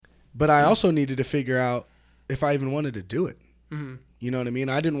But I also needed to figure out if I even wanted to do it. Mm-hmm. You know what I mean?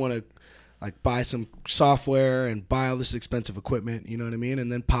 I didn't want to like buy some software and buy all this expensive equipment, you know what I mean?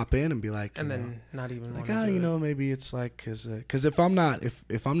 And then pop in and be like, and then not even like, want to do you it. know, maybe it's like, cause if I'm not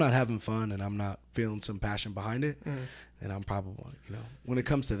having fun and I'm not feeling some passion behind it, then I'm probably, you know, when it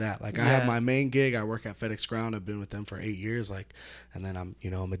comes to that, like I have my main gig, I work at FedEx Ground. I've been with them for 8 years. Like, and then I'm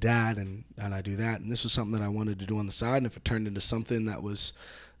a dad and I do that. And this was something that I wanted to do on the side. And if it turned into something that was,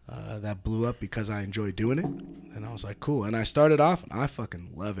 that blew up because I enjoy doing it. And I was like, cool. And I started off and I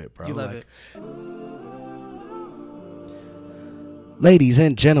fucking love it, bro. You love it. Ladies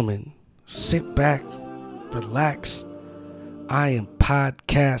and gentlemen, sit back, relax. I am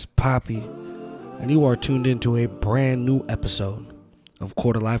Podcast Poppy, and you are tuned into a brand new episode of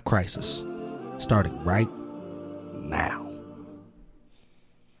Quarter Life Crisis, starting right now.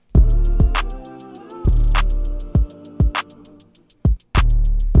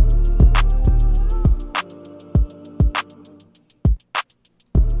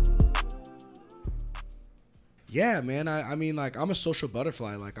 Yeah, man. I mean, like, I'm a social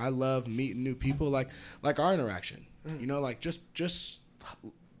butterfly. Like, I love meeting new people. Like our interaction. You know, like just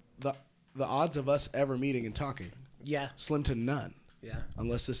the odds of us ever meeting and talking. Yeah. Slim to none. Yeah.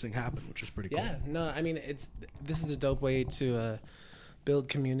 Unless this thing happened, which is pretty cool. Yeah. No, I mean, this is a dope way to build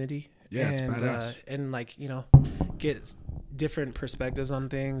community. Yeah, and, it's badass. And like, you know, get different perspectives on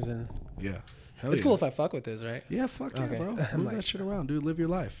things, and yeah. It's cool if I fuck with this, right? Yeah, fuck yeah, bro. Move that shit around, dude. Live your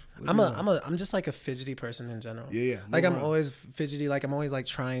life. I'm just like a fidgety person in general. Yeah. Like I'm always fidgety. Like I'm always like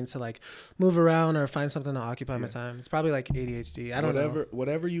trying to like move around or find something to occupy my time. It's probably like ADHD. I don't know.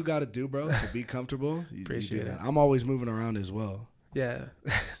 Whatever you got to do, bro, to be comfortable. Appreciate you do it. that. I'm always moving around as well. Yeah.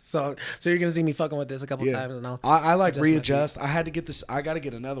 So you're gonna see me fucking with this a couple times, and I like readjust. I had to get this. I got to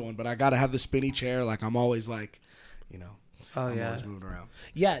get another one, but I got to have the spinny chair. Like I'm always like, you know. I'm always moving around.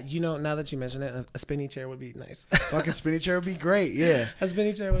 Yeah, you know, now that you mention it, a spinny chair would be nice. Fucking spinny chair would be great. Yeah, a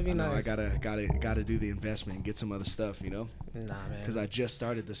spinny chair would be nice. I gotta do the investment and get some other stuff. You know. Nah, man. Because I just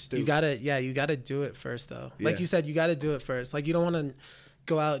started the stoop. You gotta do it first though. Yeah. Like you said, you gotta do it first. Like you don't want to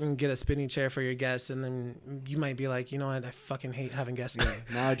go out and get a spinny chair for your guests, and then you might be like, you know what, I fucking hate having guests. Yeah.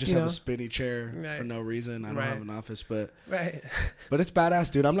 Now I just have a spinny chair for no reason. I don't have an office, but but it's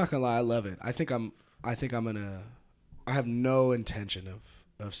badass, dude. I'm not gonna lie, I love it. I think I'm gonna. I have no intention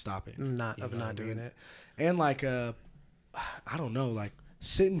of stopping. Not doing it. And like I don't know, like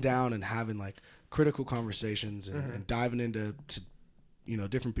sitting down and having like critical conversations and diving into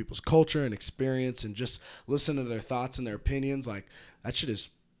different people's culture and experience and just listening to their thoughts and their opinions, like that shit is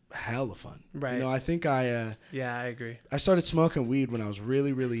hella fun. Right. You know, I think I agree. I started smoking weed when I was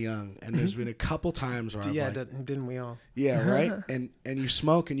really, really young, and there's been a couple times where didn't we all? Yeah, right. and you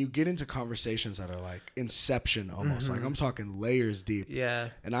smoke and you get into conversations that are like Inception almost. Like I'm talking layers deep.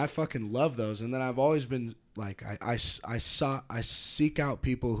 Yeah. And I fucking love those. And then I've always been like I seek out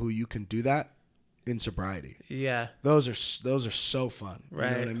people who you can do that in sobriety. Yeah. Those are so fun. Right.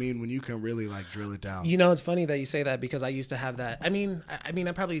 You know what I mean? When you can really like drill it down. You know, it's funny that you say that because I used to have that. I mean,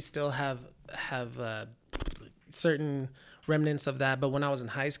 I probably still have certain remnants of that, but when I was in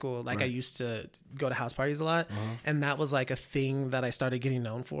high school, like I used to go to house parties a lot, and that was like a thing that I started getting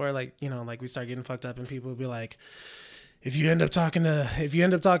known for. Like, you know, like we start getting fucked up and people would be like, if you end up talking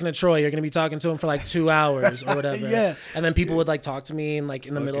to Troy, you're gonna be talking to him for like 2 hours or whatever. Yeah. And then people would like talk to me and like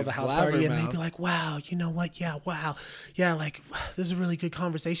in the middle of a house party, and they'd be like, "Wow, you know what? Yeah, wow, yeah, like this is a really good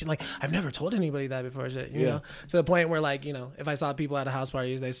conversation. Like I've never told anybody that before, shit. You know, to the point where like, you know, if I saw people at a house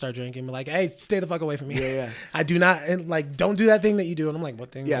parties, they start drinking, be like, "Hey, stay the fuck away from me." Yeah. I do not, and like, don't do that thing that you do. And I'm like,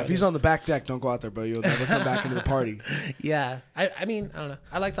 "What thing?" Yeah, if he's on the back deck, don't go out there, bro. You'll never come back into the party. Yeah, I mean, I don't know.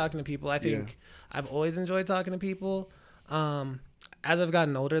 I like talking to people. I think I've always enjoyed talking to people. As I've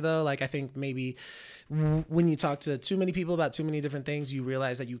gotten older, though, like I think maybe when you talk to too many people about too many different things, you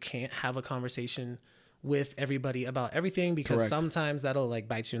realize that you can't have a conversation with everybody about everything because sometimes that'll like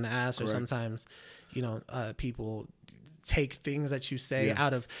bite you in the ass, or sometimes, you know, people take things that you say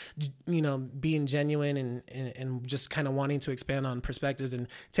out of, you know, being genuine and just kind of wanting to expand on perspectives and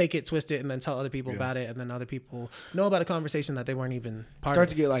take it, twist it, and then tell other people about it, and then other people know about a conversation that they weren't even part of. Start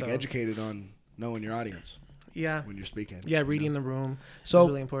to get like educated on knowing your audience. Yeah. When you're speaking. Yeah, reading the room is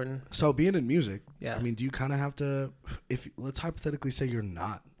really important. So being in music, I mean, do you kind of have to, let's hypothetically say you're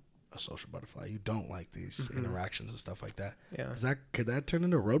not a social butterfly, you don't like these interactions and stuff like that. Yeah. Could that turn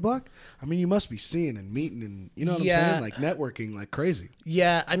into a roadblock? I mean, you must be seeing and meeting and, you know what I'm saying? Like networking like crazy.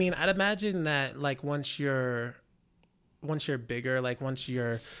 Yeah. I mean, I'd imagine that like once you're bigger, like once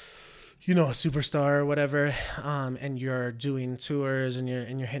you're you know, a superstar or whatever, and you're doing tours and you're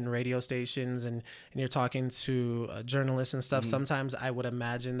hitting radio stations and you're talking to journalists and stuff, sometimes I would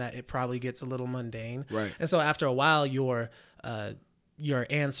imagine that it probably gets a little mundane. Right. And so after a while, your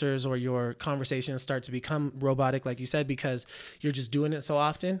answers or your conversations start to become robotic, like you said, because you're just doing it so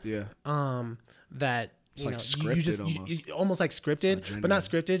often. Yeah. That it's like scripted almost like scripted, but not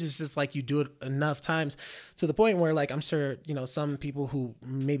scripted. It's just like you do it enough times to the point where, like, I'm sure, you know, some people who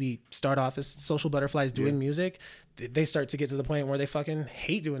maybe start off as social butterflies doing music, they start to get to the point where they fucking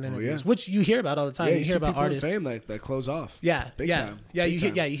hate doing interviews, which you hear about all the time. Yeah, you hear about artists in fame that close off. Yeah, big time. Yeah, you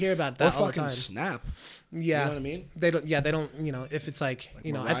hear about that all the time. Snap. Yeah, you know what I mean. They don't. You know, if it's like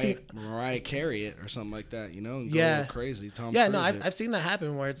you know, I've seen Mariah carry it or something like that. You know, and go yeah, a little crazy. Tom yeah, Cruise no, I've seen that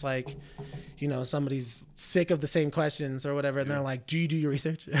happen where it's like, you know, somebody's sick of the same questions or whatever, and they're like, "Do you do your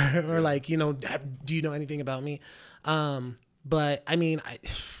research?" or like, you know, "Do you know anything about me?" But I mean,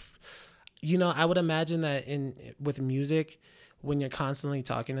 you know, I would imagine that with music, when you're constantly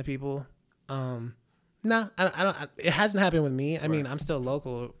talking to people, no, I don't. It hasn't happened with me. I mean, I'm still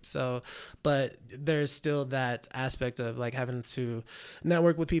local, so, but there's still that aspect of like having to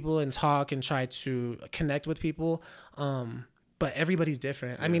network with people and talk and try to connect with people. But everybody's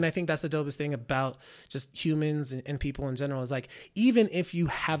different. Yeah. I mean, I think that's the dopest thing about just humans and people in general is like, even if you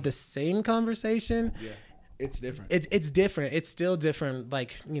have the same conversation, it's different. It's different. It's still different.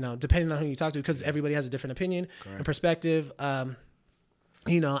 Like, you know, depending on who you talk to, because everybody has a different opinion and perspective.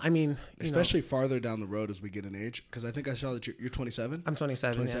 You know, I mean, especially farther down the road as we get in age, because I think I saw that you're 27. I'm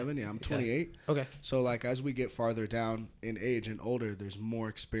 27. 27, yeah. I'm 28. Yeah. Okay. So like as we get farther down in age and older, there's more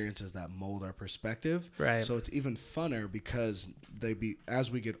experiences that mold our perspective. Right. So it's even funner because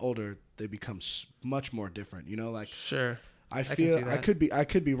as we get older, they become much more different. You know, like sure. I feel I could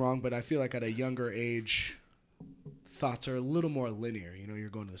be wrong, but I feel like at a younger age, thoughts are a little more linear. You know, you're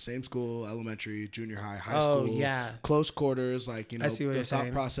going to the same school, elementary, junior high, high school, close quarters. Like, you know, the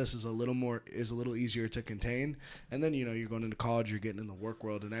thought process is a little easier to contain. And then, you know, you're going into college, you're getting in the work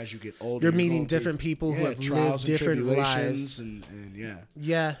world, and as you get older, you're meeting different people who have lived different lives. And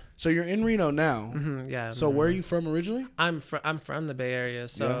yeah. So you're in Reno now. Mm-hmm, yeah. So where are you from originally? I'm from the Bay Area.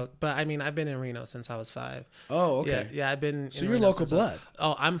 So, but I mean, I've been in Reno since I was 5. Oh, okay. Yeah, I've been. So you're local blood.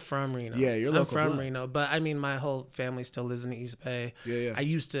 I'm from Reno. Yeah, you're local blood. I'm from Reno, but I mean, my whole family still lives in the East Bay. Yeah. I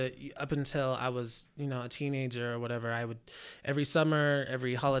used to, up until I was, you know, a teenager or whatever, I would, every summer,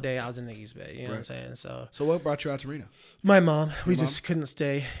 every holiday, I was in the East Bay. You know what I'm saying? So what brought you out to Reno? My mom. We just couldn't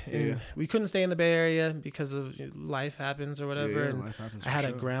stay. We couldn't stay in the Bay Area because of life happens or whatever. And life happens. I had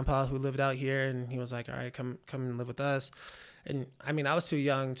a grandpa who lived out here, and he was like, "All right, come and live with us." And I mean, I was too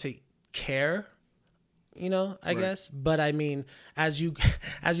young to care, you know, I guess. But I mean, as you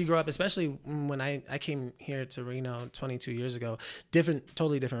grow up, especially when I came here to Reno 22 years ago,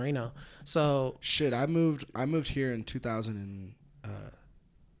 totally different Reno. So I moved here in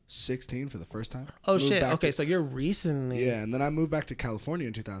 2016 for the first time. Oh shit. Okay, so you're recently. Yeah, and then I moved back to California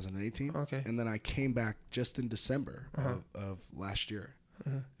in 2018. Okay. And then I came back just in December of last year.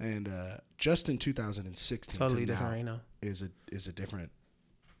 And just in 2016 totally different Reno is a different,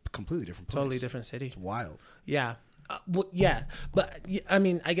 completely different place. Totally different city. It's wild. Yeah. Well, yeah, but I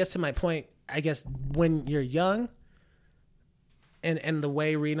mean, I guess to my point, I guess when you're young and the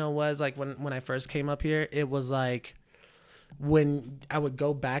way Reno was, like when I first came up here, it was like when I would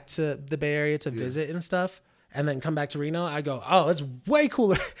go back to the Bay Area to visit and stuff, and then come back to Reno, I go, oh, it's way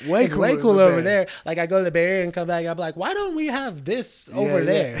cooler. Way cooler over there. Like, I go to the Bay Area and come back, I'm like, why don't we have this over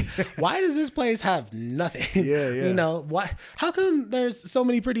there? Why does this place have nothing? You know, why? How come there's so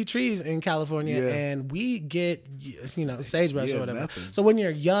many pretty trees in California and we get, you know, sagebrush or whatever? Nothing. So when you're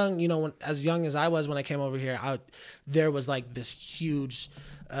young, you know, as young as I was when I came over here, there was like this huge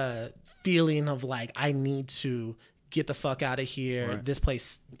feeling of like, I need to get the fuck out of here. Right. This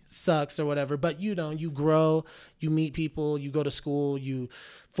place sucks or whatever. But you know, you grow, you meet people, you go to school, you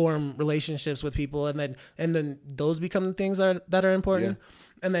form relationships with people, and then those become things that are important.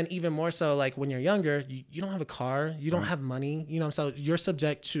 And then even more so, like when you're younger, you don't have a car, you don't have money, you know, so you're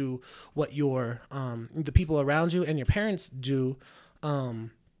subject to what your the people around you and your parents do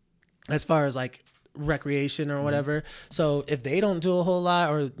as far as like recreation or whatever. So if they don't do a whole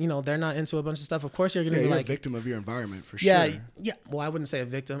lot, or you know, they're not into a bunch of stuff, of course you're gonna be like a victim of your environment for sure. Well, I wouldn't say a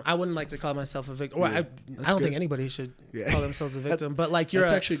victim. I wouldn't like to call myself a victim. Or I don't think anybody should call themselves a victim. But like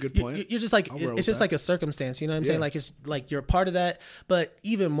that's actually a good point. You're just like it's just like a circumstance. You know what I'm saying? Like it's like you're a part of that. But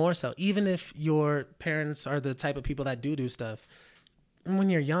even more so, even if your parents are the type of people that do stuff, when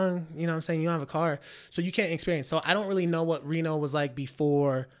you're young, you know what I'm saying, you don't have a car, so you can't experience. So I don't really know what Reno was like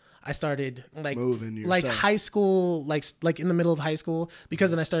before I started like moving like yourself. high school, like in the middle of high school, because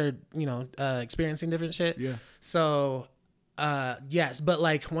then I started, experiencing different shit. Yeah. So, yes, but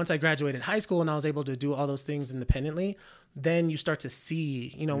like once I graduated high school and I was able to do all those things independently, then you start to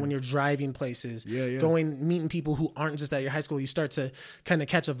see, when you're driving places, going, meeting people who aren't just at your high school, you start to kind of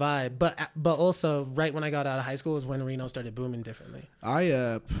catch a vibe. But also right when I got out of high school is when Reno started booming differently.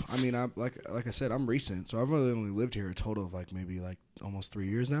 I like I said, I'm recent, so I've really only lived here a total of like maybe like almost 3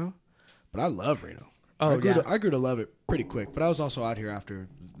 years now. But I love Reno. Oh, I grew to love it pretty quick, but I was also out here after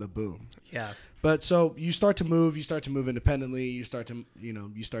the boom. Yeah. But so you start to move independently. You start to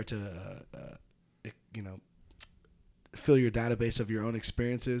fill your database of your own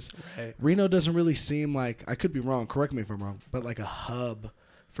experiences. Right. Reno doesn't really seem like, I could be wrong, correct me if I'm wrong, but like a hub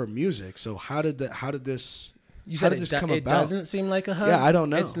for music. So how did this come about? It doesn't seem like a hub. Yeah, I don't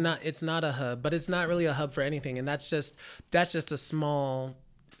know. It's not a hub, but it's not really a hub for anything, and that's just a small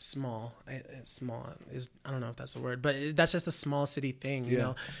is, I don't know if that's the word, but that's just a small city thing, you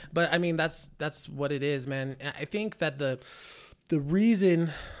know. But I mean, that's what it is, man. I think that the reason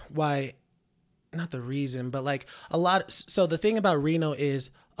why, not the reason, but like so the thing about Reno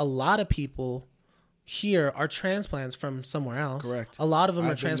is a lot of people here are transplants from somewhere else. Correct. A lot of them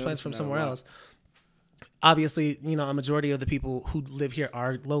are transplants from somewhere else. Obviously, a majority of the people who live here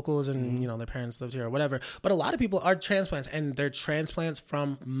are locals and, their parents lived here or whatever. But a lot of people are transplants, and they're transplants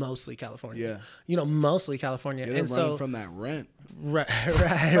from mostly California. Yeah. Mostly California. Yeah, and running from that rent. Right,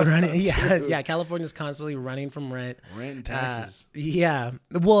 running. Yeah. California's constantly running from rent. Rent and taxes. Yeah.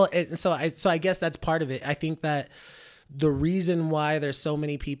 Well, so I guess that's part of it. I think that the reason why there's so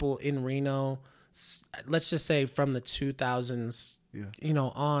many people in Reno, let's just say from the 2000s,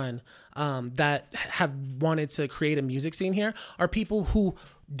 on, that have wanted to create a music scene here are people who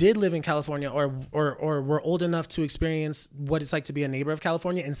did live in California or were old enough to experience what it's like to be a neighbor of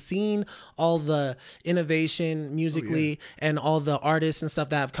California and seeing all the innovation musically and all the artists and stuff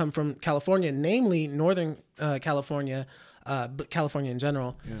that have come from California, namely Northern California, but California in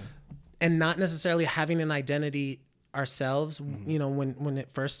general, and not necessarily having an identity ourselves, when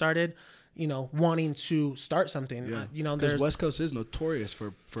it first started. Wanting to start something. Because West Coast is notorious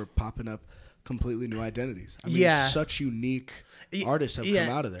for popping up completely new identities. I mean, such unique artists have come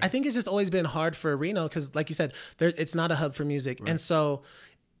out of there. I think it's just always been hard for Reno because, like you said, it's not a hub for music, right. And so,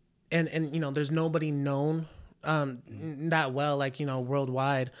 and there's nobody known that well, like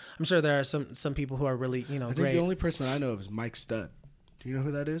worldwide. I'm sure there are some people who are really I think the only person I know of is Mike Stud. Do you know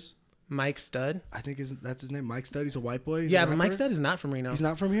who that is? Mike Stud? I think that's his name. Mike Stud. He's a white boy. Yeah, but Mike Stud is not from Reno. He's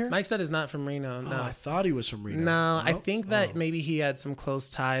not from here? Mike Stud is not from Reno, no. Oh, I thought he was from Reno. No, I think that maybe he had some close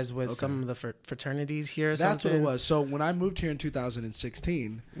ties with some of the fraternities here or something. That's what it was. So when I moved here in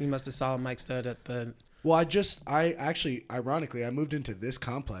 2016... You must have saw Mike Stud at the... Well, ironically, I moved into this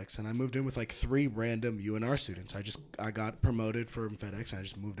complex, and I moved in with like 3 random UNR students. I got promoted from FedEx, and I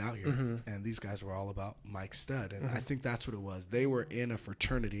just moved out here. And these guys were all about Mike Stud, and I think that's what it was. They were in a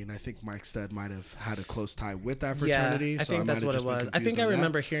fraternity, and I think Mike Stud might have had a close tie with that fraternity. Yeah, I think that's what it was. I think I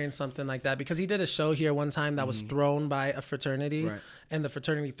remember hearing something like that, because he did a show here one time that was thrown by a fraternity. Right. And the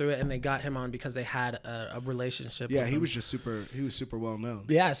fraternity threw it, and they got him on because they had a relationship. Yeah, he was super well known.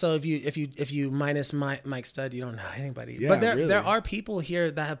 Yeah, so if you minus Mike Stud, you don't know anybody. Yeah, but there really. there are people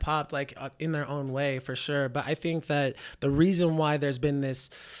here that have popped like in their own way for sure. But I think that the reason why there's been this,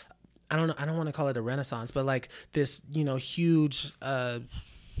 I don't want to call it a renaissance, but like this huge.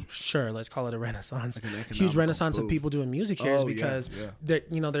 Sure, let's call it a renaissance. Like huge renaissance of people doing music here is because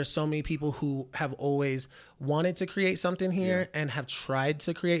there's so many people who have always wanted to create something here and have tried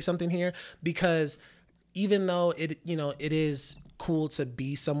to create something here, because even though it is cool to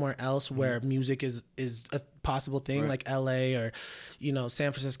be somewhere else where music is a possible thing, like LA or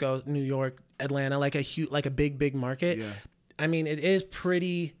San Francisco, New York, Atlanta, like a big market. Yeah. I mean, it is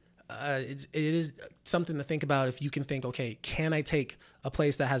pretty it is something to think about if you can think, okay, can I take a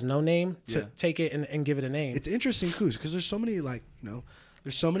place that has no name to take it and give it a name? It's interesting, because there's so many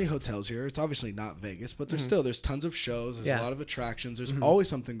there's so many hotels here. It's obviously not Vegas, but there's tons of shows. There's a lot of attractions. There's always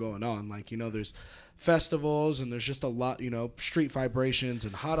something going on. Like, there's festivals, and there's just a lot, street vibrations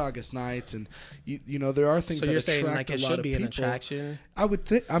and hot August nights, and there are things. So that you're saying like it should be an attraction? I would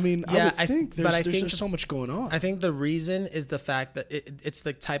think. I mean, I would think there's just so much going on. I think the reason is the fact that it's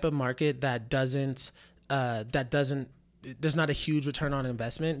the type of market that doesn't. There's not a huge return on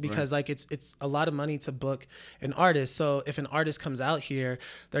investment, because like it's a lot of money to book an artist. So if an artist comes out here,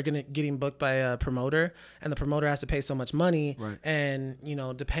 they're getting booked by a promoter, and the promoter has to pay so much money. Right. And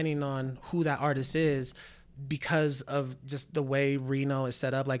depending on who that artist is, because of just the way Reno is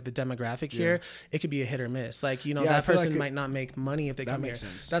set up, like the demographic here, it could be a hit or miss. Like, you know, that person might not make money if they come here.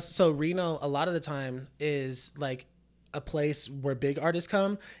 Sense. So Reno, a lot of the time, is like a place where big artists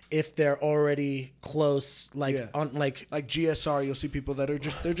come if they're already close, like on like GSR. You'll see people that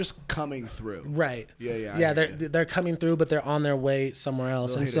are just coming through. Right. Yeah. They're coming through, but they're on their way somewhere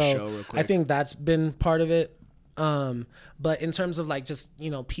else. And so I think that's been part of it. But in terms of like just,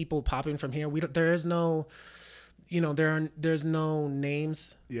 you know, people popping from here, there's no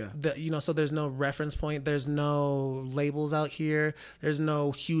names. So there's no reference point. There's no labels out here. There's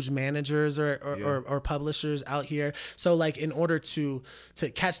no huge managers or publishers out here. So like in order to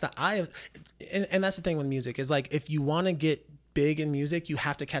catch the eye of, and that's the thing with music is like, if you want to get big in music, you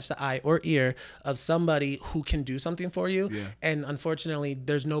have to catch the eye or ear of somebody who can do something for you. And unfortunately,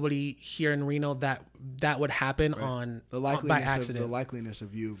 there's nobody here in Reno that would happen by accident. The likeliness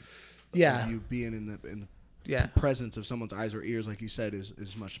of you, of you being in the presence of someone's eyes or ears, like you said,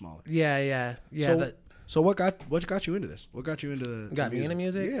 is much smaller. So what got you into this? What got you into me into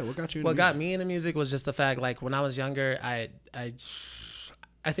music? Yeah, what got you into music? What got me into music was just the fact, like when I was younger,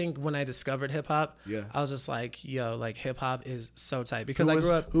 I think when I discovered hip hop, I was just like, yo, like hip hop is so tight because I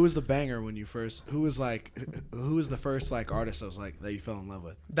grew up. Who was the banger when you first? Who was the first like artist that was like that you fell in love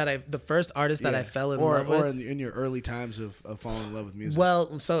with? The first artist that I fell in love with, or in your early times of falling in love with music.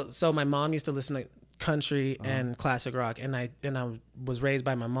 Well, so my mom used to listen to country and classic rock, and I was raised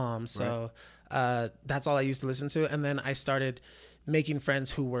by my mom, so that's all I used to listen to. And then I started making friends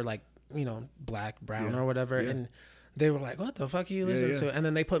who were like, you know, black, brown, or whatever, and they were like, "What the fuck are you listening to?" And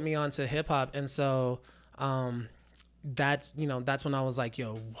then they put me on to hip hop, and so that's when I was like,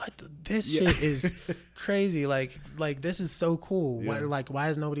 "Yo, what? This shit is crazy! Like this is so cool. Why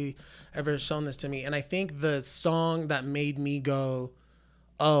has nobody ever shown this to me?" And I think the song that made me go,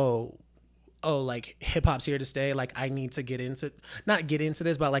 "Oh, like hip hop's here to stay. Like I need to not get into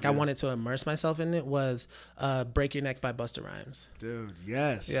this, but like I wanted to immerse myself in it." Was "Break Your Neck" by Busta Rhymes. Dude,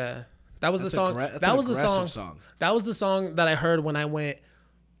 yes. Yeah. That was the song. That was the song. That was the song that I heard when I went,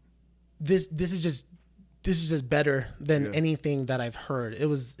 This is just better than anything that I've heard. It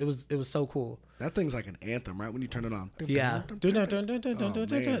was so cool. That thing's like an anthem, right? When you turn it on. Yeah.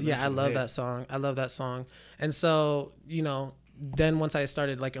 I love that song. I love that song. And so, you know, then once I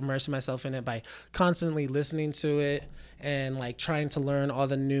started like immersing myself in it by constantly listening to it and like trying to learn all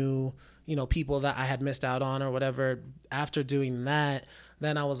the new, you know, people that I had missed out on or whatever, after doing that,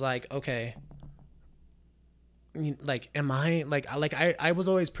 then I was like, okay, like, am I like I was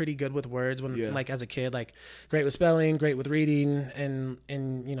always pretty good with words when like as a kid, like great with spelling, great with reading, and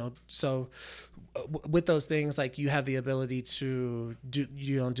you know, so with those things, like you have the ability to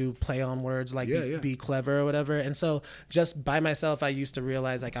do play on words, like be clever or whatever. And so just by myself, I used to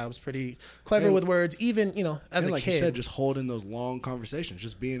realize like I was pretty clever with words, even, you know, as a like kid. You said, just holding those long conversations,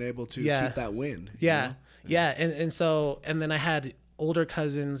 just being able to keep that wind. And then I had older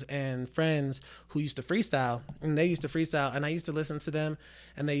cousins and friends who used to freestyle, and they used to freestyle, and I used to listen to them,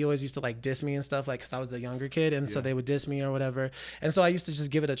 and they always used to like diss me and stuff, like, cause I was the younger kid, and so they would diss me or whatever, and so I used to just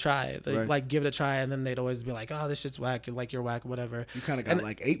give it a try, like give it a try, and then they'd always be like, oh, this shit's whack, like you're whack, whatever. You kind of got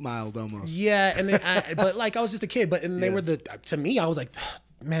like 8 Mile almost. Yeah, and then but like I was just a kid, but and they were to me, I was like,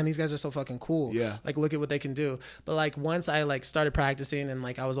 man, these guys are so fucking cool. Yeah. Like, look at what they can do. But like once I like started practicing and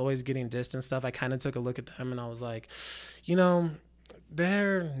like I was always getting dissed and stuff, I kind of took a look at them and I was like, you know,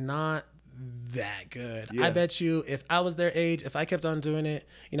 they're not that good. I bet you if I was their age, if I kept on doing it,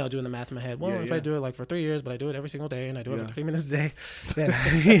 you know, doing the math in my head, if I do it like for 3 years, but I do it every single day and I do it for 30 minutes a day, then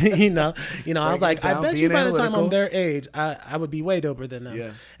you know, I was like, I bet you by the time I'm their age, I would be way doper than them.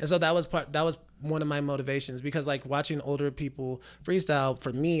 Yeah. And so that was one of my motivations, because like watching older people freestyle,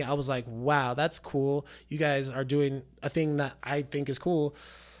 for me, I was like, wow, that's cool. You guys are doing a thing that I think is cool.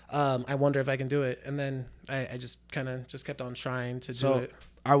 I wonder if I can do it. And then I just kind of just kept on trying to do it.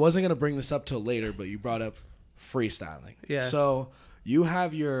 I wasn't going to bring this up till later, but you brought up freestyling. Yeah. So you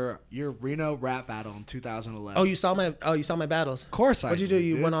have your Reno rap battle in 2011. Oh, you saw my battles. Of course I did. What'd you do?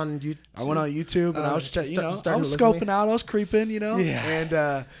 You went on YouTube? I went on YouTube and I was just, I was scoping out, I was creeping, you know?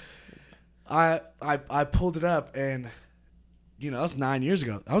 Yeah. And I pulled it up, and, you know, that was 9 years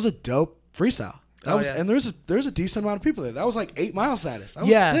ago. That was a dope freestyle. And there's a decent amount of people there. That was like 8 Mile status. That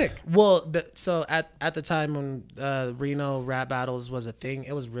was sick. Well, so at the time when Reno rap battles was a thing,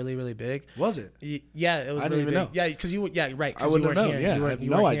 it was really, really big. Was it? Yeah, it was. I didn't even know. Yeah, because right. I wouldn't have known. Yeah, I had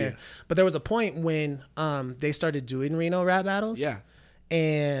no idea. Here. But there was a point when they started doing Reno rap battles. Yeah,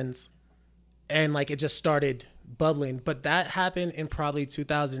 and like it just started bubbling. But that happened in probably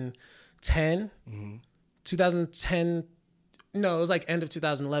 2010. Mm-hmm. 2010. No, it was like end of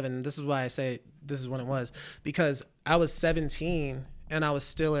 2011. This is why I say this is when it was, because I was 17 and I was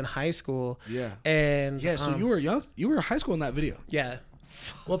still in high school. Yeah. And yeah, so you were young. You were in high school in that video. Yeah.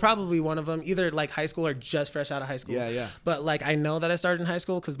 Well, probably one of them, either like high school or just fresh out of high school. Yeah, yeah. But like I know that I started in high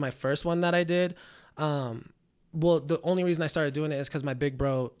school because my first one that I did, well, the only reason I started doing it is because my big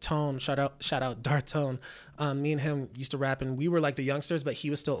bro Tone, shout out Dart Tone, me and him used to rap, and we were like the youngsters, but he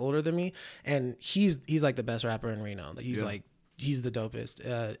was still older than me, and he's like the best rapper in Reno. He's like. He's the dopest.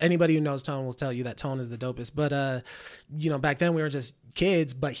 Anybody who knows Tone will tell you that Tone is the dopest. But you know, back then we were just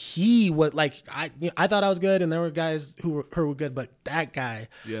kids. But he was like, I thought I was good, and there were guys who were good. But that guy,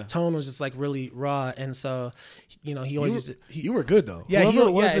 Tone, was just like really raw. And so, you know, he always you were good though. Yeah, whoever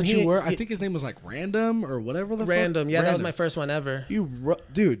it was that you were. I think his name was like Random or whatever the Random. fuck. Yeah, that was my first one ever.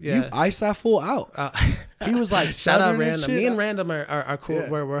 Dude, you iced that fool out. He was like, shout out Random. Me and Random are cool. Yeah.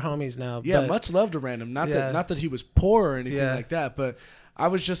 We're homies now. Yeah, much love to Random. Not that he was poor or anything like that, but I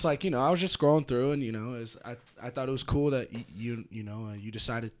was just like, you know, I was just scrolling through, and you know, I thought it was cool that you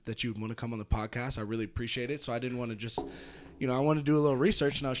decided that you would want to come on the podcast. I really appreciate it. So I didn't want to just, you know, I wanted to do a little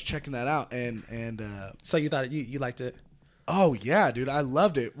research, and I was checking that out, and so you thought you liked it. Oh yeah, dude, I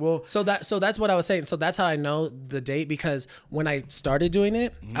loved it. Well, so that's what I was saying. So that's how I know the date, because when I started doing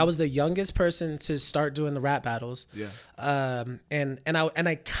it, I was the youngest person to start doing the rap battles. Yeah. And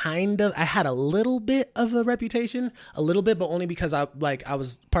I had a little bit of a reputation, but only because I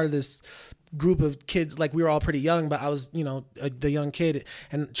was part of this group of kids. Like we were all pretty young, but I was, you know, the young kid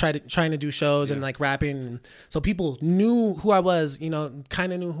and trying to do shows and like rapping. And so people knew who I was, you know,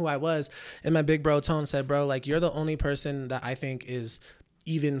 kind of knew who I was. And my big bro Tone said, bro, like you're the only person that I think is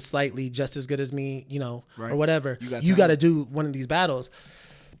even slightly just as good as me, you know, or whatever. You got to do one of these battles.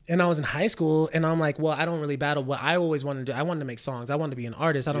 And I was in high school, and I'm like, well, I don't really battle. What I always wanted to do, I wanted to make songs. I wanted to be an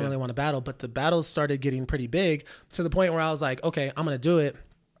artist. I don't really want to battle. But the battles started getting pretty big to the point where I was like, okay, I'm going to do it.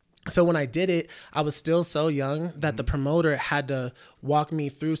 So when I did it, I was still so young that the promoter had to walk me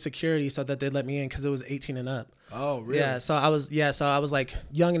through security so that they let me in, because it was 18 and up. Oh, really? Yeah. So I was like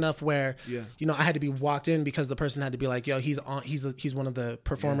young enough where, you know, I had to be walked in because the person had to be like, yo, he's one of the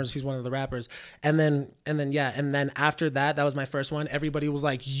performers. He's one of the rappers. And then after that was my first one. Everybody was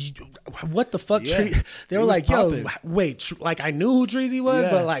like, what the fuck? Yeah. They were like, popping. Yo, wait, like I knew who Treazy was,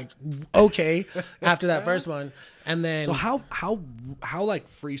 but like, okay, after that first one. And then, so how like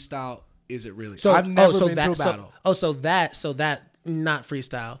freestyle is it really? So I've never been to a battle. So that not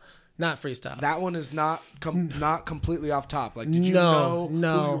freestyle. Not freestyle. That one is not completely off top. Like, did you know who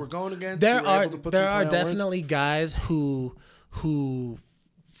you were going against? There are definitely guys who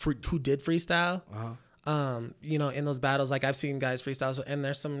did freestyle. You know, in those battles, like I've seen guys freestyle, and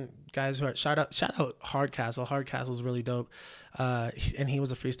there's some guys who are shout out Hardcastle. Hardcastle's really dope, and he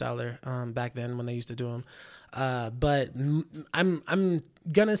was a freestyler back then when they used to do him. But I'm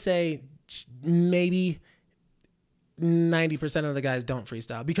gonna say maybe 90% of the guys don't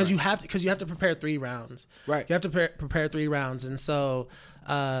freestyle because you have to prepare 3 rounds. Right. You have to prepare 3 rounds, and so.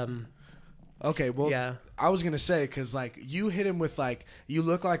 Okay, well, yeah. I was going to say, because, like, you hit him with, like, you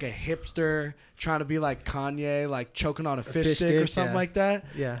look like a hipster trying to be like Kanye, like, choking on a fish stick or something like that.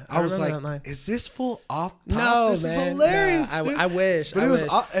 Yeah. I was like, is this full off top? No, this man. is hilarious. No, I wish. But it was,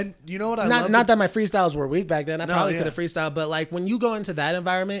 and you know what I love? Not that my freestyles were weak back then. I probably could have freestyled, but, like, when you go into that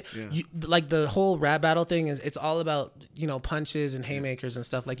environment, like, the whole rap battle thing it's all about, you know, punches and haymakers and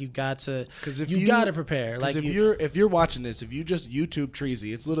stuff. Like, you got to prepare. Like, if you're watching this, if you just YouTube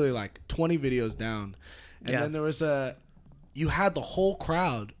Treazy, it's literally like 20 videos down. And then there was you had the whole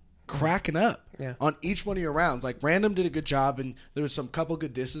crowd cracking up on each one of your rounds. Like, Random did a good job, and there was some couple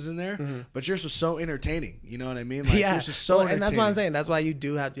good disses in there, but yours was so entertaining. You know what I mean? Like, yours was so entertaining. And that's what I'm saying. That's why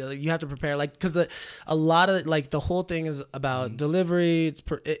you have to prepare. Like, because a lot of, like, the whole thing is about delivery.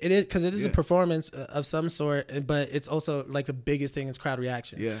 It is a performance of some sort, but it's also, like, the biggest thing is crowd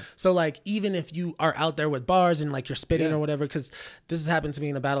reaction. Yeah. So, like, even if you are out there with bars and, like, you're spitting or whatever, because this has happened to me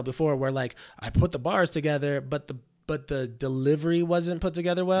in a battle before where, like, I put the bars together, but the delivery wasn't put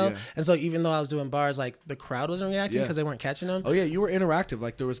together well. And so even though I was doing bars, like, the crowd wasn't reacting because they weren't catching them. Oh yeah, you were interactive.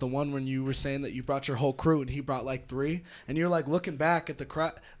 Like, there was the one when you were saying that you brought your whole crew and he brought like 3, and you're like looking back at the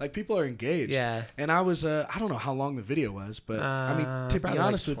crowd, like, people are engaged. Yeah. And I was I don't know how long the video was, but I mean, to be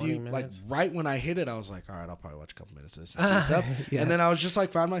honest with you, minutes. Like, right when I hit it, I was like, all right, I'll probably watch a couple minutes of this. And then I was just like,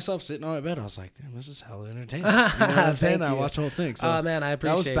 found myself sitting on my bed. I was like, damn, this is hella entertaining. You know what I'm saying? I watched the whole thing. So oh man, I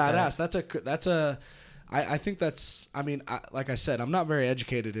appreciate that. Was badass. That's a I think that's, I mean, like I said, I'm not very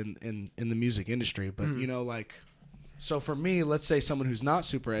educated in the music industry, but, you know, like, so for me, let's say someone who's not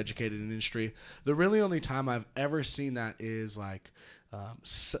super educated in the industry, the really only time I've ever seen that is, like,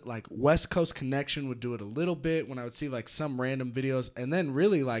 like West Coast Connection would do it a little bit when I would see like some random videos, and then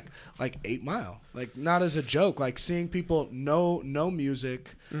really like 8 Mile, like not as a joke, like seeing people know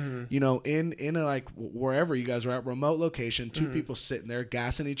music, you know, in a, like wherever you guys are at, remote location, two people sitting there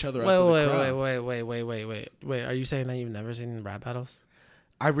gassing each other up. Wait, are you saying that you've never seen rap battles?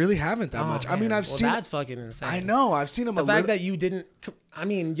 I really haven't that much. Man. I mean, I've seen. That's fucking insane. I know. I've seen them. The fact that you didn't. I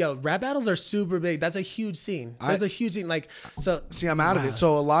mean, yo, rap battles are super big. That's a huge scene. There's a huge scene. Like, so. See, I'm out of it.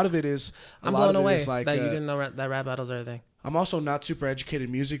 So a lot of it is. I'm blown away that you didn't know that rap battles are a thing. I'm also not super educated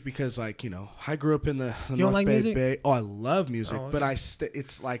in music because, like, you know, I grew up in the North Bay. Music? Oh, I love music, okay. but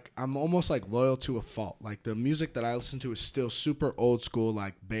it's like I'm almost like loyal to a fault. Like the music that I listen to is still super old school,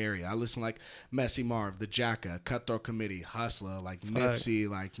 like Bay Area. I listen like Messy Marv, The Jacka, Cutthroat Committee, Hustler, like Nipsey,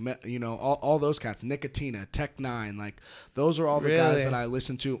 like you know all those cats, Nicotina, Tech Nine, like those are all the guys that I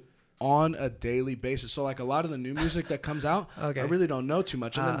listen to on a daily basis. So like a lot of the new music that comes out, I really don't know too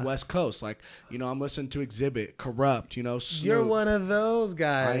much. And then West Coast, like, you know, I'm listening to Exhibit, Corrupt, you know, Snoop. You're one of those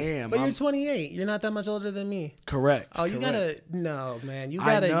guys. I am. But you're 28. You're not that much older than me. Correct. Oh, you gotta, no, man. You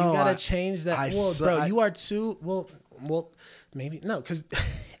gotta change that. You are too, well, maybe, no, because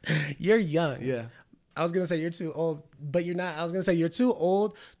you're young. Yeah. I was going to say you're too old, but you're not. I was going to say you're too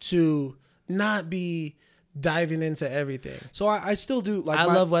old to not be diving into everything. So I still do, like, I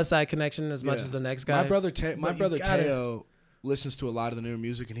love West Side Connection as much as the next guy. My brother Teo listens to a lot of the newer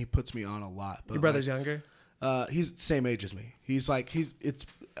music, and he puts me on a lot. But your brother's younger? He's the same age as me. He's like you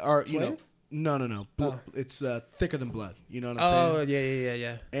know, no. It's Thicker Than Blood. You know what I'm saying? Oh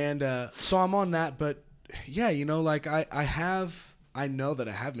yeah. And so I'm on that, but yeah, you know, like I know that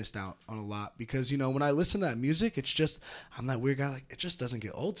I have missed out on a lot because, you know, when I listen to that music, it's just, I'm that weird guy, like, it just doesn't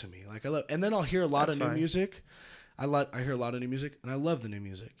get old to me. Like, I love, and then I'll hear a lot of new music. I hear a lot of new music, and I love the new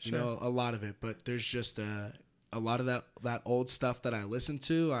music, you know, a lot of it, but there's just a lot of that old stuff that I listen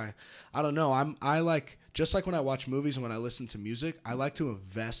to. I don't know. I like, just like when I watch movies and when I listen to music, I like to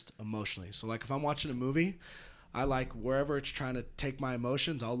invest emotionally. So like if I'm watching a movie, I like wherever it's trying to take my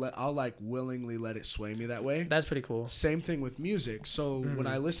emotions, I'll like willingly let it sway me that way. That's pretty cool. Same thing with music. So when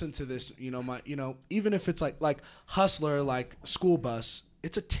I listen to this, you know, even if it's like Hustler, like School Bus,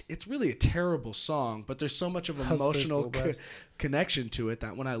 it's really a terrible song, but there's so much of an emotional connection to it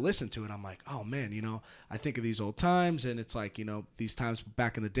that when I listen to it, I'm like, oh man, you know, I think of these old times, and it's like, you know, these times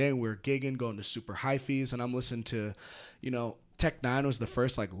back in the day when we were gigging, going to super high fees, and I'm listening to, you know, Tech Nine was the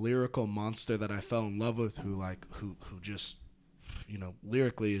first like lyrical monster that I fell in love with, who just, you know,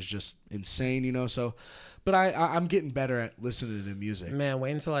 lyrically is just insane, you know. So, but I'm getting better at listening to music. Man,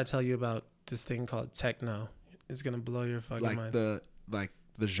 wait until I tell you about this thing called techno. It's gonna blow your fucking mind.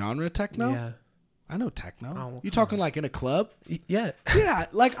 The genre techno. Yeah. I know techno. Oh, you talking like in a club? Yeah. Yeah,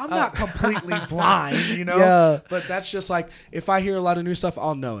 like I'm not completely blind, you know? Yeah. But that's just like, if I hear a lot of new stuff,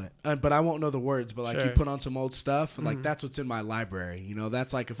 I'll know it. But I won't know the words. But like you put on some old stuff, and like that's what's in my library. You know,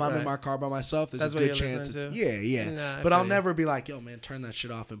 that's like if I'm in my car by myself, there's a good chance it's yeah. Nah, but I'll never be like, yo man, turn that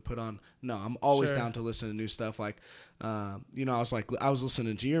shit off and put on. No, I'm always down to listen to new stuff. Like, you know, I was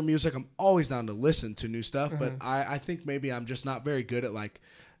listening to your music. I'm always down to listen to new stuff. But I think maybe I'm just not very good at like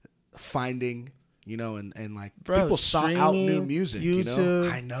finding, you know, and like people sought out new music.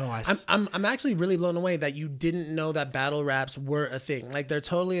 YouTube, you know? I know. I'm actually really blown away that you didn't know that battle raps were a thing. Like they're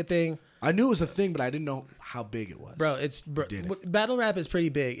totally a thing. I knew it was a thing, but I didn't know how big it was. Battle rap is pretty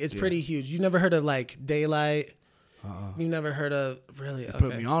big. It's pretty huge. You never heard of like Daylight? You never heard of really? You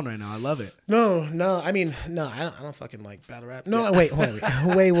put me on right now. I love it. No. I mean, no. I don't fucking like battle rap. No, wait.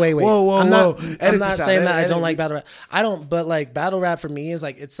 Whoa. I'm not saying that I don't like battle rap. I don't. But like battle rap for me is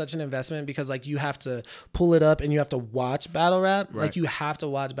like it's such an investment because like you have to pull it up and you have to watch battle rap. Right. Like you have to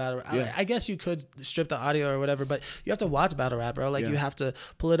watch battle rap. Yeah. I guess you could strip the audio or whatever, but you have to watch battle rap, bro. Like you have to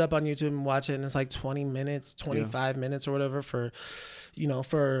pull it up on YouTube and watch it, and it's like 20 minutes, 25 minutes or whatever for, you know,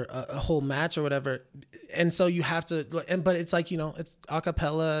 for a whole match or whatever. And so you have to, but it's like, you know, it's a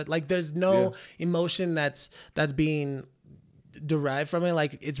cappella. Like there's no emotion that's being derived from it.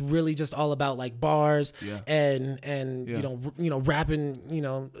 Like it's really just all about like bars and you know, rapping, you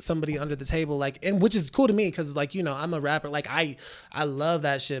know, somebody under the table, like, and which is cool to me because like, you know, I'm a rapper. Like I love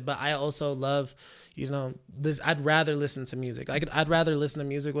that shit, but I also love, you know, this. I'd rather listen to music. Like I'd rather listen to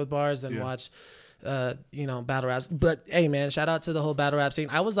music with bars than watch you know, battle raps. But hey man, shout out to the whole battle rap scene.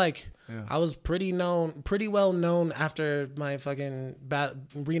 I was like I was pretty well known after my fucking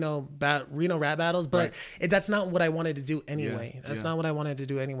Reno rap battles, but that's not what I wanted to do anyway. That's not what I wanted to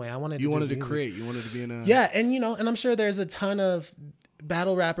do anyway. I wanted to create. You wanted to be in a and you know, and I'm sure there's a ton of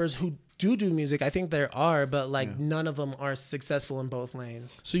battle rappers who do music. I think there are, but like none of them are successful in both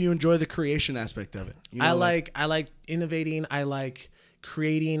lanes. So you enjoy the creation aspect of it. You know, I like innovating. I like,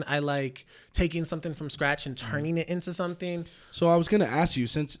 creating. I like taking something from scratch and turning it into something. So I was gonna ask you,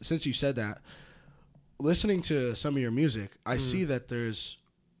 since you said that, listening to some of your music, I see that there's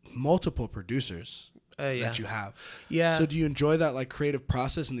multiple producers that you have. Yeah. So do you enjoy that like creative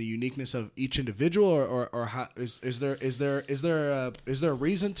process and the uniqueness of each individual, or how is there a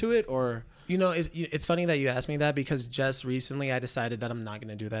reason to it, or? You know, it's funny that you asked me that, because just recently I decided that I'm not going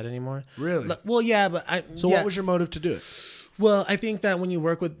to do that anymore. Really? Well, yeah, but what was your motive to do it? Well, I think that when you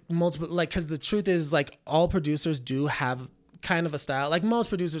work with multiple, like, because the truth is, like, all producers do have kind of a style. Like, most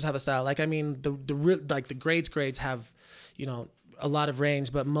producers have a style. Like, I mean, the greats have, you know, a lot of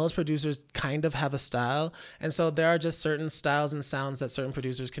range, but most producers kind of have a style. And so there are just certain styles and sounds that certain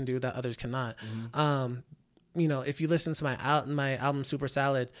producers can do that others cannot. You know, if you listen to my album Super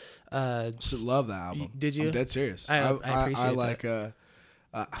Salad, love that album. Did you? I'm dead serious. I appreciate I like that.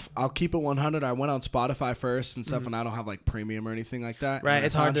 I'll keep it 100. I went on Spotify first and stuff, and I don't have like premium or anything like that. Right,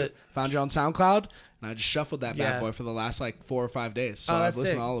 it's hard to found you on SoundCloud, and I just shuffled that bad boy for the last like 4 or 5 days. So I've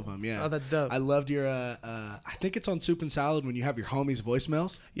listened to all of them. Yeah. Oh, that's dope. I loved your. I think it's on Soup and Salad when you have your homies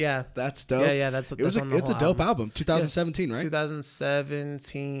voicemails. Yeah, that's dope. Yeah, it's a dope album. 2017, right?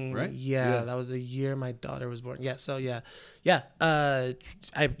 2017, right? Yeah, that was the year my daughter was born. Yeah, so yeah. I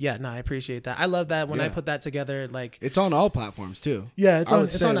appreciate that. I love that when I put that together. Like, it's on all platforms too. Yeah,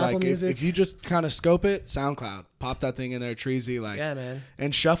 it's on Apple Music. If you just kind of scope it, SoundCloud, pop that thing in there, Treazy, like, yeah, man,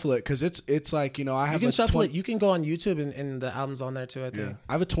 and shuffle it, because it's like, you know, I have. You can shuffle it. You can go on YouTube and the album's on there too. I think. Yeah.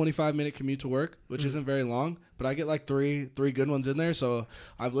 I have a 25-minute commute to work, which isn't very long, but I get like three good ones in there. So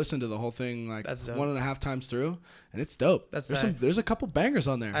I've listened to the whole thing like 1.5 times through, and it's dope. There's a couple bangers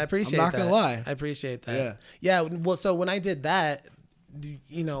on there. I appreciate that. I'm not gonna lie. I appreciate that. Yeah. Well, so when I did that,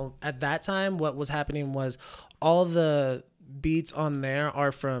 you know, at that time, what was happening was all the beats on there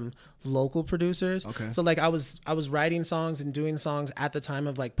are from local producers. Okay. So like I was writing songs and doing songs at the time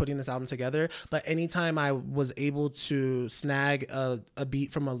of like putting this album together. But anytime I was able to snag a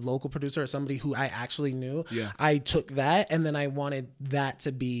beat from a local producer or somebody who I actually knew, I took that, and then I wanted that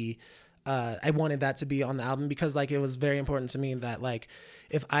to be on the album, because like it was very important to me that like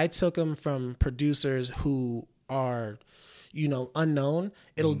if I took them from producers who are, you know, unknown,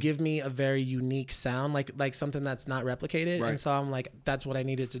 it'll give me a very unique sound, like something that's not replicated. Right. And so I'm like, that's what I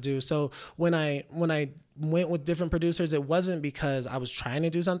needed to do. So when I went with different producers, it wasn't because I was trying to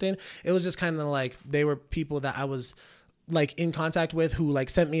do something. It was just kind of like they were people that I was like in contact with who like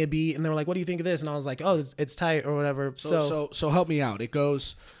sent me a beat, and they were like, what do you think of this? And I was like, oh, it's tight or whatever. So help me out. It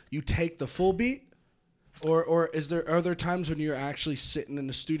goes, you take the full beat, or are there times when you're actually sitting in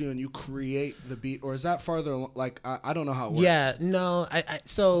the studio and you create the beat, or is that farther? Like I don't know how it works. Yeah, no,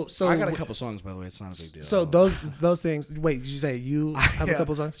 so I got a couple songs, by the way. It's not a big deal. So those things. Wait, did you say you have a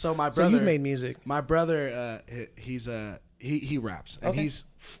couple songs? So my brother. So you've made music. My brother, he raps, and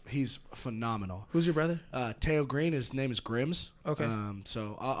he's phenomenal. Who's your brother? Teo Green. His name is Grims. Okay.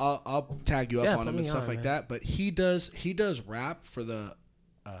 So I'll tag you up on him and stuff like that. But he does rap for the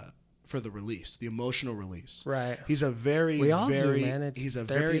release, the emotional release. Right. He's a very he's a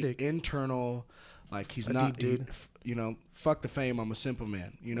therapeutic. very internal, like he's a not deep dude. You know, fuck the fame, I'm a simple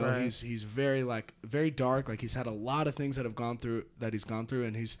man. You know, right. he's very like very dark, like he's had a lot of things that he's gone through,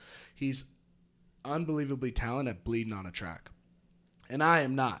 and he's unbelievably talented at bleeding on a track. And I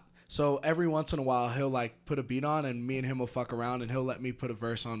am not. So every once in a while, he'll like put a beat on, and me and him will fuck around, and he'll let me put a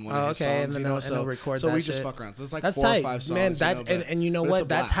verse on one of his songs. And then you know, he'll record so that we shit. just fuck around. So it's like that's 4 tight. or 5 songs. Man, that's you know, and you know what?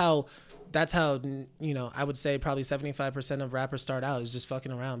 That's how that's how, you know, I would say probably 75% of rappers start out is just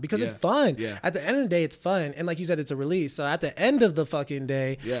fucking around because it's fun. Yeah. At the end of the day, it's fun. And like you said, it's a release. So at the end of the fucking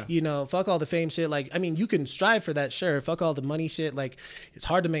day, you know, fuck all the fame shit. Like, I mean, you can strive for that. Sure. Fuck all the money shit. Like, it's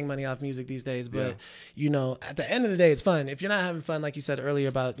hard to make money off music these days, but you know, at the end of the day, it's fun. If you're not having fun, like you said earlier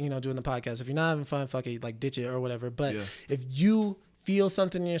about, you know, doing the podcast, if you're not having fun, fuck it, like ditch it or whatever. But if you feel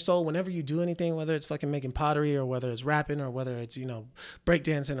something in your soul whenever you do anything, whether it's fucking making pottery or whether it's rapping or whether it's, you know,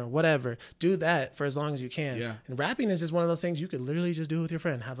 breakdancing or whatever, do that for as long as you can. Yeah. And rapping is just one of those things you could literally just do with your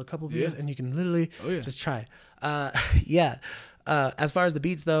friend, have a couple beers and you can literally just try. As far as the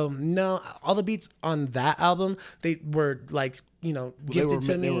beats though, no, all the beats on that album, they were like, you know, gifted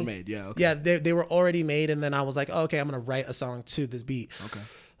to me. They were made, they were already made, and then I was like, oh, okay, I'm gonna write a song to this beat. Okay.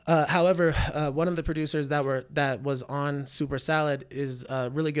 However, one of the producers that was on Super Salad is a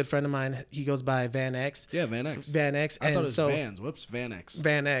really good friend of mine. He goes by Van X. Yeah, Van X. Van X. I thought it was Vans. Whoops, Van X.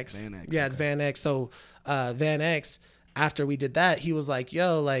 Van X. Van X. Yeah, it's Van X. So Van X, after we did that, he was like,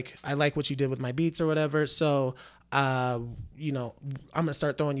 yo, like, I like what you did with my beats or whatever. So you know, I'm gonna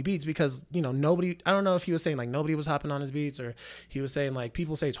start throwing you beats because, you know, nobody, I don't know if he was saying like nobody was hopping on his beats, or he was saying like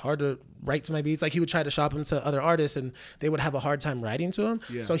people say it's hard to write to my beats. Like he would try to shop them to other artists and they would have a hard time writing to him.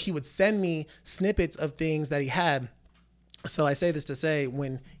 Yeah. So he would send me snippets of things that he had. So I say this to say,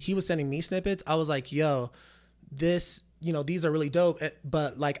 when he was sending me snippets, I was like, yo, this, you know, these are really dope,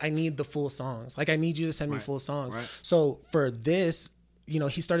 but like I need the full songs. Like I need you to send me full songs. Right. So for this, you know,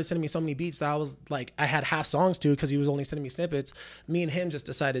 he started sending me so many beats that I was like, I had half songs too, because he was only sending me snippets. Me and him just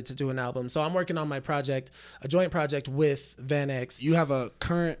decided to do an album. So I'm working on my project, a joint project with Van X. You have a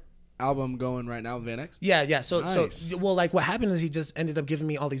current album going right now with Van X? Yeah. So well, like what happened is he just ended up giving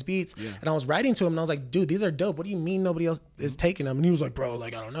me all these beats, and I was writing to him and I was like, dude, these are dope. What do you mean nobody else is taking them? And he was like, bro,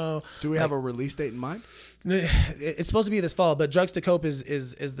 like I don't know. Do we have a release date in mind? It's supposed to be this fall, but Drugs to Cope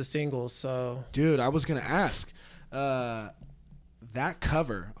is the single. So dude, I was gonna ask, that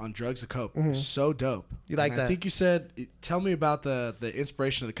cover on Drugs to Cope is so dope. You like that? I think you said, tell me about the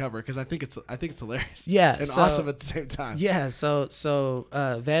inspiration of the cover, because I think it's hilarious. Yeah, and awesome at the same time. Yeah, so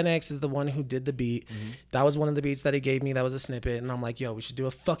Van X is the one who did the beat. That was one of the beats that he gave me. That was a snippet, and I'm like, yo, we should do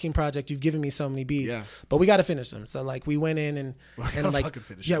a fucking project. You've given me so many beats, but we got to finish them. So like we went in and like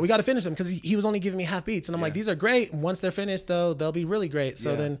we got to finish them because he was only giving me half beats, and I'm like, these are great. Once they're finished, though, they'll be really great.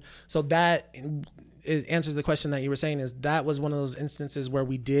 So so that. It answers the question that you were saying, is that was one of those instances where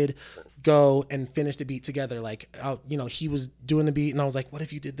we did go and finish the beat together. Like, you know, he was doing the beat and I was like, what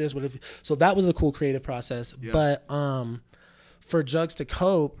if you did this? What if, so that was a cool creative process. Yeah. But, for Drugs to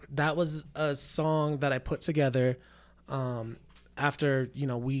Cope, that was a song that I put together, after, you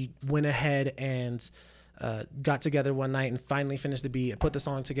know, we went ahead and, got together one night and finally finished the beat. I put the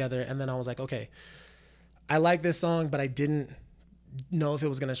song together and then I was like, okay, I like this song, but I didn't know if it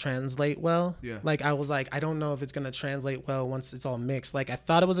was going to translate well. Yeah. Like I was like, I don't know if it's going to translate well once it's all mixed. Like I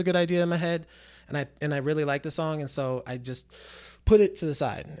thought it was a good idea in my head and I really liked the song. And so I just put it to the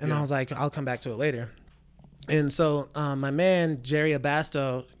side and I was like, I'll come back to it later. And so my man Jerry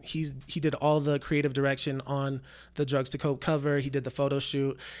Abasto, he did all the creative direction on the Drugs to Cope cover. He did the photo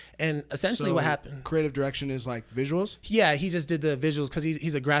shoot, and essentially what happened. Creative direction is like visuals. Yeah, he just did the visuals because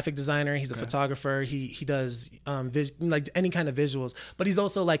he's a graphic designer. He's a photographer. He does like any kind of visuals, but he's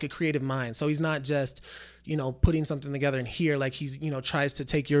also like a creative mind. So he's not just, you know, putting something together in here. Like he's, you know, tries to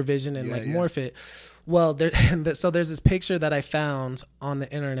take your vision and morph it. Well, so there's this picture that I found on the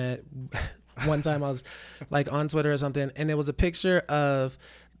internet. One time I was like on Twitter or something, and it was a picture of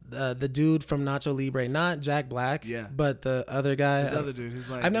the dude from Nacho Libre, not Jack Black, but the other guy. This other dude who's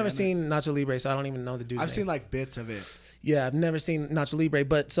like, I've never seen Nacho Libre, so I don't even know the dude's name. I've seen like bits of it. Yeah, I've never seen Nacho Libre,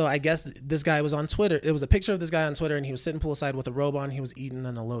 but so I guess this guy was on Twitter. It was a picture of this guy on Twitter, and he was sitting poolside with a robe on. He was eating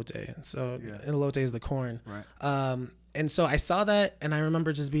an elote. So an elote is the corn. Right. And so I saw that, and I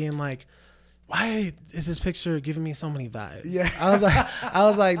remember just being like, why is this picture giving me so many vibes? Yeah. I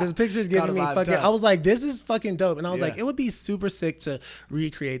was like, this picture is giving me fucking, I was like, this is fucking dope. And I was like, it would be super sick to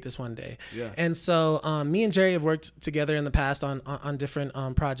recreate this one day. Yeah. And so, me and Jerry have worked together in the past on different,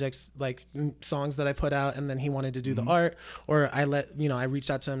 projects, like songs that I put out, and then he wanted to do the art, or I reached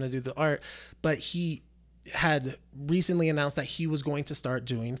out to him to do the art, but he had recently announced that he was going to start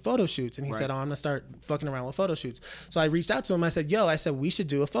doing photo shoots, and he said, oh, I'm gonna start fucking around with photo shoots. So I reached out to him. I said, we should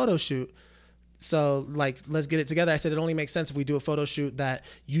do a photo shoot. So like, let's get it together. I said, it only makes sense if we do a photo shoot that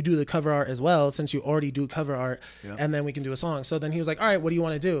you do the cover art as well, since you already do cover art, and then we can do a song. So then he was like, all right, what do you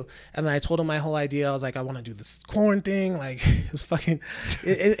want to do? And then I told him my whole idea. I was like, I want to do this corn thing. Like it's fucking,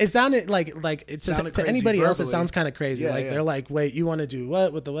 it sounded like it's just, to anybody verbally else, it sounds kind of crazy. They're like, wait, you want to do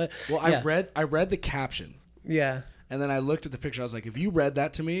what with the what? Well, I read the caption. Yeah. And then I looked at the picture. I was like, if you read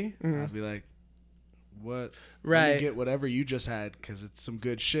that to me, I'd be like, what? Right. Let me get whatever you just had, because it's some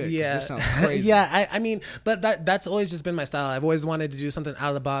good shit. Yeah. This sounds crazy. Yeah. I mean, but that's always just been my style. I've always wanted to do something out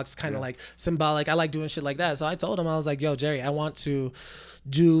of the box, kind of like symbolic. I like doing shit like that. So I told him, I was like, yo, Jerry, I want to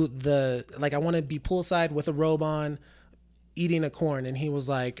do I want to be poolside with a robe on, eating a corn. And he was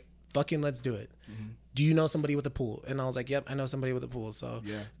like, fucking let's do it. Mm-hmm. Do you know somebody with a pool? And I was like, yep, I know somebody with a pool. So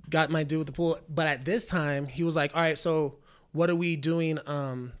got my dude with the pool. But at this time, he was like, all right, so what are we doing?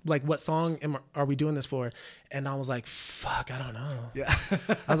 Like, what song are we doing this for? And I was like, fuck, I don't know. Yeah.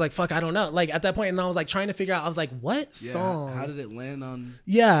 I was like, fuck, I don't know. Like, at that point, and I was like trying to figure out, I was like, what song? How did it land on?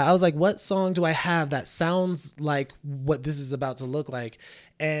 Yeah. I was like, what song do I have that sounds like what this is about to look like?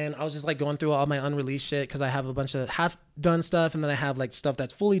 And I was just like going through all my unreleased shit, because I have a bunch of half done stuff, and then I have like stuff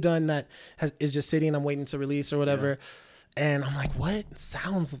that's fully done that is just sitting, I'm waiting to release or whatever. Yeah. And I'm like, what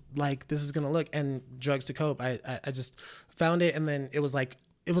sounds like this is going to look? And Drugs to Cope, I just found it. And then it was like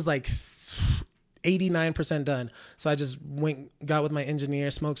 89% done. So I just got with my engineer,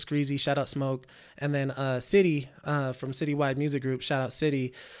 Smoke Screezy, shout out Smoke. And then City from Citywide Music Group, shout out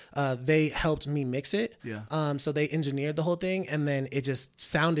City. They helped me mix it. Yeah. So they engineered the whole thing, and then it just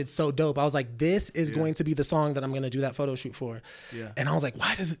sounded so dope. I was like, this is going to be the song that I'm going to do that photo shoot for. Yeah. And I was like,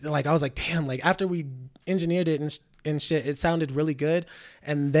 why does it, like, I was like, damn, like after we engineered it and shit, it sounded really good.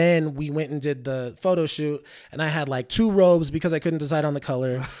 And then we went and did the photo shoot, and I had like 2 robes because I couldn't decide on the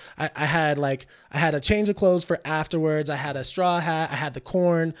color. I had a change of clothes for afterwards. I had a straw hat. I had the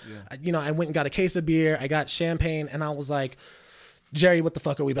corn. Yeah. I went and got a case of beer. I got champagne, and I was like, Jerry, what the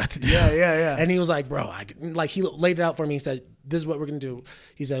fuck are we about to do? Yeah. And he was like, bro, he laid it out for me. He said, this is what we're going to do.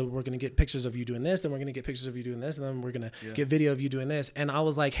 He said, we're going to get pictures of you doing this. Then we're going to get pictures of you doing this. And then we're going to get video of you doing this. And I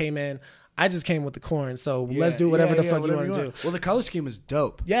was like, hey man, I just came with the corn. So let's do whatever the fuck you want to do. Well, the color scheme is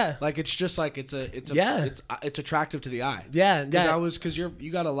dope. Yeah. Like it's just like, it's attractive to the eye. Yeah. Cause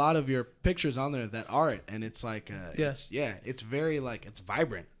you got a lot of your pictures on there that aren't, and it's like, it's very like, it's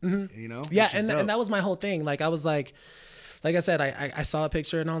vibrant, Yeah. And that was my whole thing. Like I was like I said, I saw a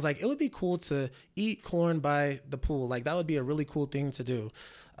picture and I was like, it would be cool to eat corn by the pool. Like that would be a really cool thing to do.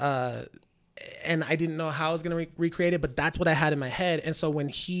 And I didn't know how I was going to recreate it, but that's what I had in my head. And so when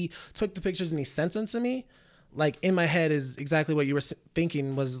he took the pictures and he sent them to me, like in my head is exactly what you were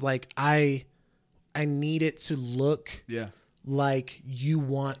thinking, was like, I need it to look like you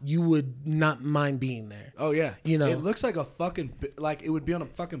would not mind being there. Oh yeah. It looks like it would be on a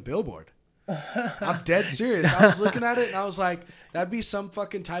fucking billboard. I'm dead serious. I was looking at it and I was like, that'd be some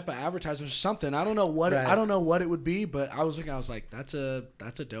fucking type of advertisement or something. I don't know what I don't know what it would be, but I was like, that's a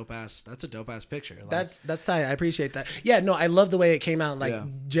dope ass picture. Like, that's tight. I appreciate that. Yeah, no, I love the way it came out.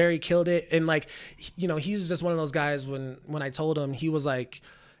 Like Jerry killed it, and like, he's just one of those guys. When I told him, he was like,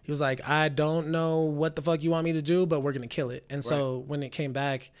 I don't know what the fuck you want me to do, but we're gonna kill it. And so when it came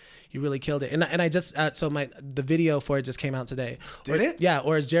back, he really killed it. And I just the video for it just came out today. Did it? Yeah,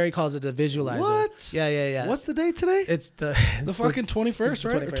 or as Jerry calls it, the visualizer. What? Yeah. What's the date today? It's the fucking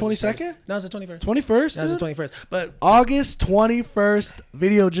 21st, right? Or 22nd? No, it's the 21st. 21st? No, it's the 21st. But August 21st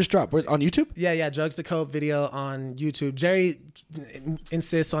video just dropped. Where's on YouTube? Yeah, Drugs to Cope video on YouTube. Jerry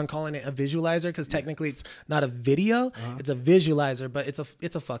insists on calling it a visualizer because technically it's not a video, it's a visualizer, but it's a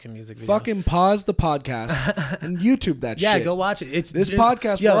fucking music video. Fucking pause the podcast and YouTube that shit. Yeah, go watch it. This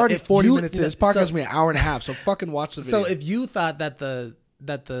podcast, we're already 40 minutes in. This podcast is going to be an hour and a half, so fucking watch the video. So if you thought that the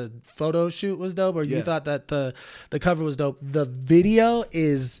photo shoot was dope, or you thought that the cover was dope, the video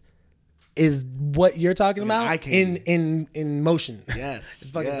is what you're talking about in motion. Yes.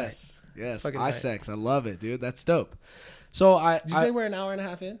 It's fucking tight. Yes. Sex. I love it, dude. That's dope. So Did you say we're an hour and a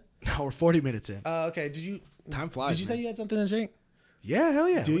half in? No, we're 40 minutes in. Okay. Time flies. Did you say you had something to drink? Yeah, hell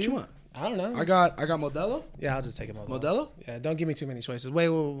yeah. Do what you want? I don't know. I got Modelo. Yeah, I'll just take a Modelo. Modelo? Yeah, don't give me too many choices. Wait,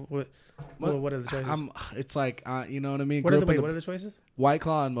 what are the choices? It's like, you know what I mean? What are the choices? White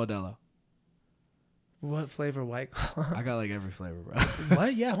Claw and Modelo. What flavor White Claw? I got like every flavor, bro.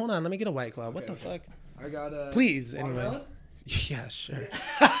 What? Yeah, hold on. Let me get a White Claw. What the fuck? I got Please, watermelon? anyway. Yeah, sure.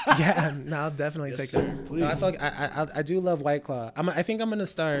 Yeah, no, I'll definitely take that. Please. No, I feel like I do love White Claw. I think I'm gonna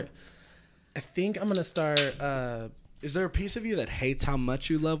start. Is there a piece of you that hates how much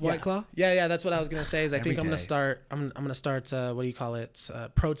you love White Claw? Yeah. That's what I was gonna say. Is I think I'm day. gonna start. I'm gonna start. What do you call it?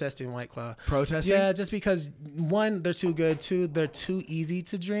 Protesting White Claw. Protesting? Yeah, just because one, they're too good. Two, they're too easy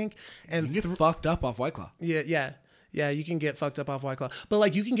to drink. And you get fucked up off White Claw. Yeah. You can get fucked up off White Claw, but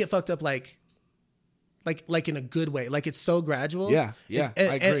like you can get fucked up like in a good way. Like it's so gradual. Yeah. I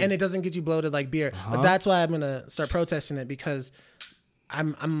agree. And it doesn't get you bloated like beer. But that's why I'm gonna start protesting it, because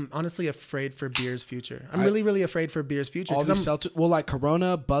I'm honestly afraid for beer's future. I'm really, really afraid for beer's future. All these seltzers, like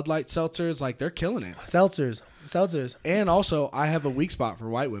Corona, Bud Light seltzers, like they're killing it. Seltzers. And also, I have a weak spot for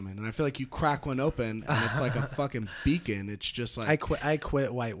white women, and I feel like you crack one open, and it's like a fucking beacon. It's just like I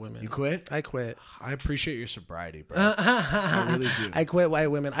quit white women. You quit? I quit. I appreciate your sobriety, bro. I really do. I quit white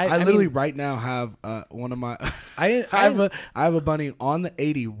women. I literally right now have one of my. I have a bunny on the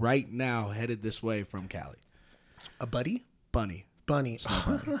 80 right now, headed this way from Cali. A buddy? Bunny. Bunny.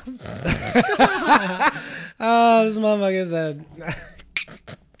 Oh, this motherfucker said,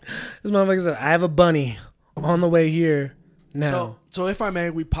 I have a bunny on the way here now. So if I may,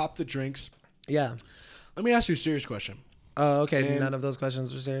 we pop the drinks. Yeah. Let me ask you a serious question. Oh, okay. And none of those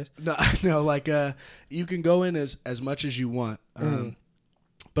questions were serious? No, like you can go in as much as you want.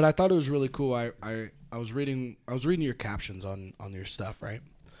 But I thought it was really cool. I was reading your captions on your stuff, right?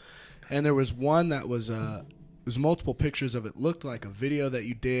 And there was one that was multiple pictures of it. Looked like a video that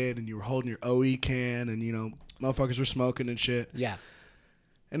you did, and you were holding your OE can, and motherfuckers were smoking and shit. Yeah.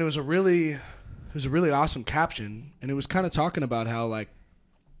 And it was a really awesome caption, and it was kind of talking about how like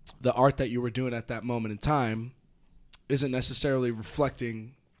the art that you were doing at that moment in time isn't necessarily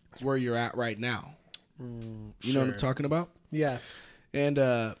reflecting where you're at right now. You know what I'm talking about? Yeah. And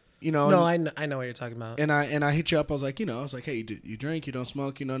you know, no, I know what you're talking about. And I hit you up. I was like, hey, you drink, you don't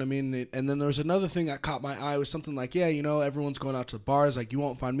smoke, you know what I mean? And then there was another thing that caught my eye, was something like, yeah, you know, everyone's going out to the bars. Like, you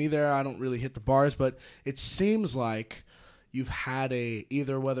won't find me there. I don't really hit the bars, but it seems like you've had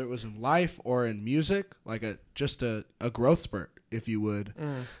either whether it was in life or in music, like just a growth spurt, if you would.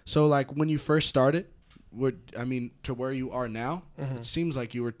 So like when you first started, to where you are now, it seems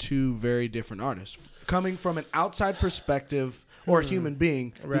like you were two very different artists, coming from an outside perspective or a human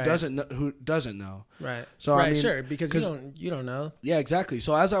being who doesn't know. Right. So right, I mean, sure, because you don't know. Yeah, exactly.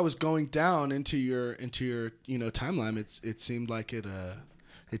 So as I was going down into your timeline, it seemed like it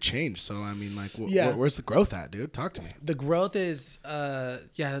changed. So I mean, like, where's the growth at, dude? Talk to me. The growth is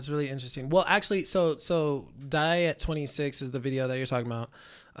that's really interesting. Well, actually, so Die at 26 is the video that you're talking about.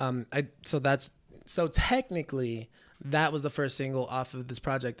 So technically, that was the first single off of this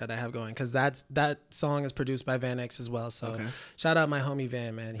project that I have going, because that song is produced by Van X as well. So shout out my homie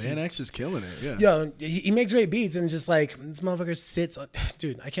Van, man. Van X is killing it. Yeah. Yo, he makes great beats, and just like this motherfucker sits,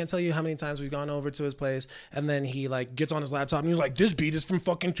 dude. I can't tell you how many times we've gone over to his place, and then he like gets on his laptop and he's like, "This beat is from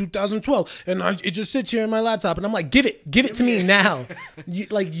fucking 2012," and it just sits here in my laptop, and I'm like, "Give it to me now."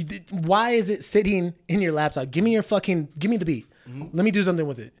 Why is it sitting in your laptop? Give me the beat. Let me do something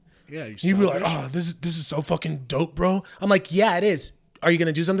with it. Yeah, you'd be like, "Oh, this is so fucking dope, bro." I'm like, "Yeah, it is. Are you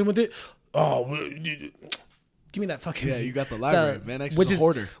gonna do something with it?" Oh, give me that fucking. Yeah, you got the library. Van X is a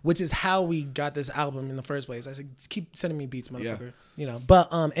hoarder. Which is how we got this album in the first place. I said, "Keep sending me beats, motherfucker." Yeah. You know. But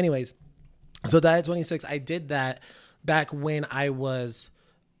anyways, so Die at 26, I did that back when I was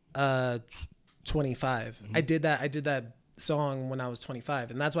 25. I did that song when I was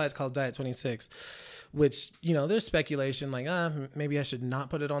 25, and that's why it's called Die at 26. Which, you know, there's speculation like, maybe I should not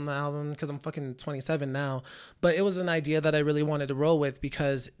put it on the album because I'm fucking 27 now. But it was an idea that I really wanted to roll with,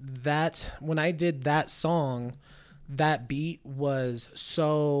 because when I did that song, that beat was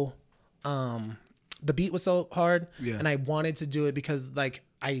so, the beat was so hard, and I wanted to do it because like,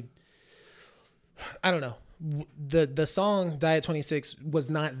 I don't know. The song Die at 26 was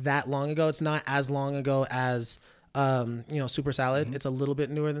not that long ago. It's not as long ago as, Super Salad. It's a little bit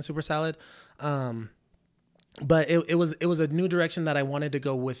newer than Super Salad. But it was a new direction that I wanted to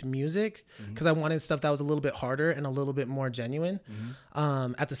go with music, because I wanted stuff that was a little bit harder and a little bit more genuine.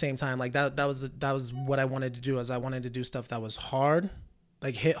 At the same time, like that was what I wanted to do, is I wanted to do stuff that was hard,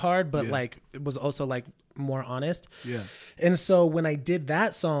 like hit hard, but like it was also like more honest. Yeah. And so when I did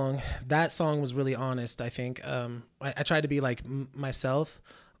that song was really honest. I think I tried to be like myself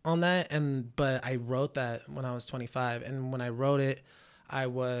on that, but I wrote that when I was 25, and when I wrote it, I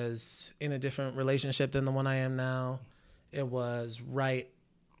was in a different relationship than the one I am now. It was right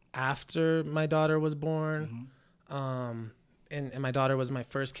after my daughter was born. And my daughter was my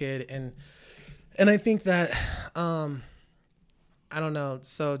first kid. And I think that, I don't know.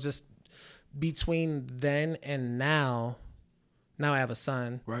 So just between then and now I have a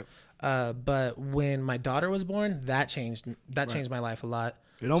son. Right. But when my daughter was born, that changed my life a lot.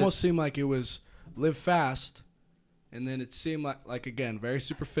 It almost seemed like it was live fast. And then it seemed like again, very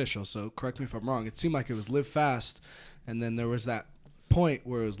superficial. So correct me if I'm wrong. It seemed like it was live fast, and then there was that point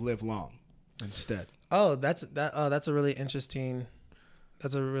where it was live long instead. Oh, that's a really interesting.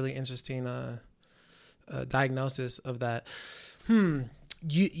 That's a really interesting diagnosis of that. You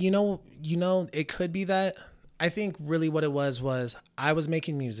know, it could be that. I think really what it was I was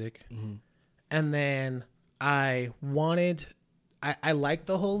making music, and then I liked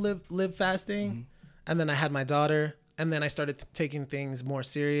the whole live fast thing, and then I had my daughter. And then I started taking things more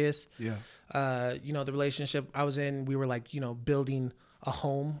serious. Yeah. The relationship I was in, we were like, building a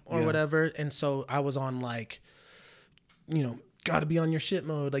home or whatever. And so I was on like, gotta be on your shit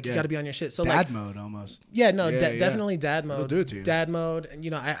mode. Like you gotta be on your shit. So dad mode almost. Yeah, no, definitely dad mode. We'll do it to you. Dad mode.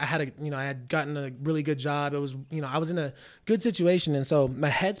 And, I had gotten a really good job. It was, I was in a good situation. And so my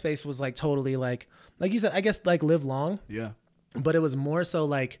headspace was like totally like you said, I guess like live long. Yeah. But it was more so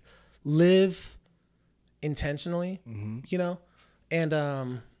like live intentionally, and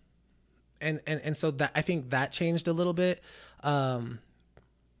so that I think that changed a little bit,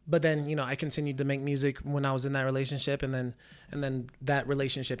 but then I continued to make music when I was in that relationship, and then that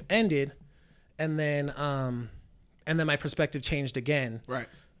relationship ended, and then my perspective changed again, right?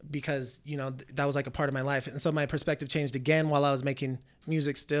 Because that was like a part of my life, and so my perspective changed again while I was making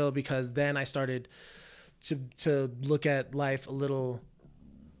music still, because then I started to look at life a little.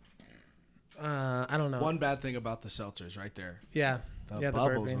 I don't know. One bad thing about the seltzers right there. Yeah. The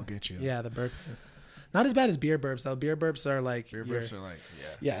bubbles will get you. Yeah, the burp. Not as bad as beer burps though. Beer burps are like Beer burps are like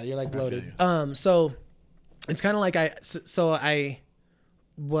you're like bloated. So it's kind of like I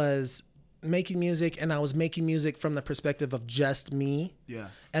was making music, and I was making music from the perspective of just me. Yeah.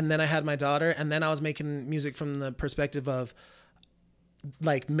 And then I had my daughter, and then I was making music from the perspective of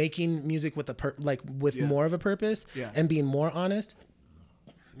like making music with more of a purpose and being more honest.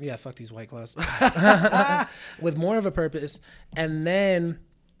 Yeah, fuck these White Claws. With more of a purpose. And then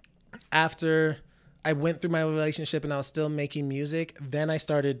after I went through my relationship and I was still making music, then I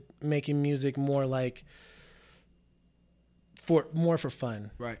started making music more like for fun.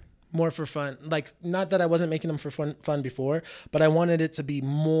 Right. More for fun. Like, not that I wasn't making them for fun before, but I wanted it to be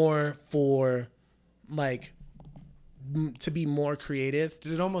more for, like, to be more creative.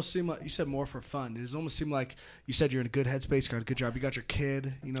 Did it almost seem like, you said more for fun, did it almost seem like you said you're in a good headspace, got a good job, you got your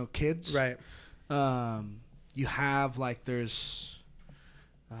kid, kids? Right. You have, like, there's,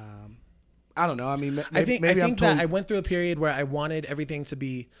 I don't know. I mean, I think that I went through a period where I wanted everything to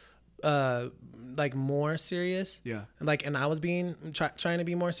be, like more serious. Yeah. And I was trying to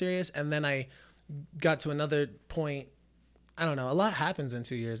be more serious. And then I got to another point. I don't know. A lot happens in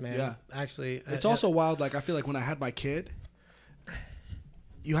 2 years, man. Yeah. Actually. It's also wild. Like, I feel like when I had my kid,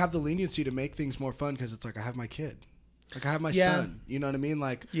 you have the leniency to make things more fun because it's like, I have my kid. Like, I have my son. You know what I mean?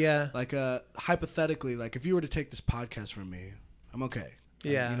 Like, like, hypothetically, like, if you were to take this podcast from me, I'm okay.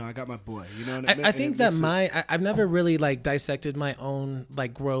 Yeah. I got my boy. You know what I mean? I think that I've never really like dissected my own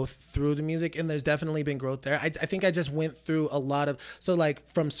like growth through the music, and there's definitely been growth there. I think I just went through a lot of, so like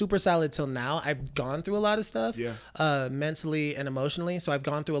from Super Salad till now, I've gone through a lot of stuff. Yeah. Mentally and emotionally. So I've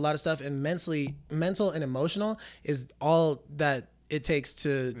gone through a lot of stuff, and mental and emotional is all that it takes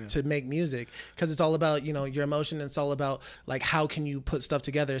to make music, because it's all about, your emotion, and it's all about like how can you put stuff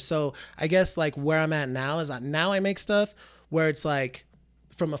together. So I guess like where I'm at now is now I make stuff where it's like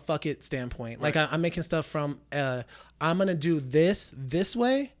from a fuck it standpoint. Right. Like I'm making stuff from I'm gonna do this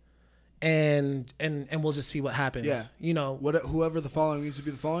way, and we'll just see what happens. Yeah. Whoever the following needs to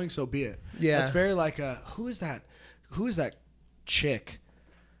be the following, so be it. Yeah. That's very like who is that chick?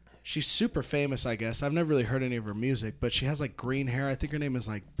 She's super famous, I guess. I've never really heard any of her music, but she has like green hair. I think her name is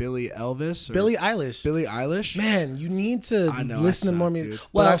like Billie Eilish. Billie Eilish. Billie Eilish. Man, you need to listen to more music. Dude.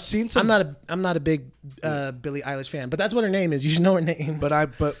 Well, I've seen some. I'm not a big Billie Eilish fan, but that's what her name is. You should know her name. But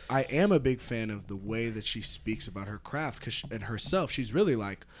I am a big fan of the way that she speaks about her craft and herself. She's really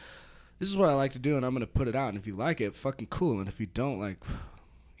like, this is what I like to do, and I'm gonna put it out. And if you like it, fucking cool. And if you don't, like,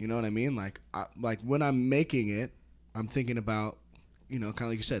 you know what I mean? Like, when I'm making it, I'm thinking about, kind of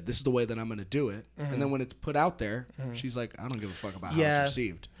like you said, this is the way that I'm going to do it. Mm-hmm. And then when it's put out there, she's like, I don't give a fuck about how it's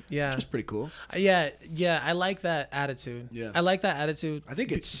received. Yeah. Which is pretty cool. Yeah. I like that attitude. Yeah. I like that attitude. I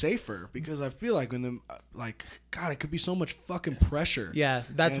think it's safer because I feel like God, it could be so much fucking pressure. Yeah.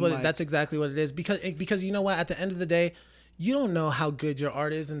 That's exactly what it is. Because you know what? At the end of the day, you don't know how good your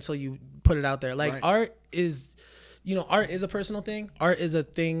art is until you put it out there. Like art is a personal thing. Art is a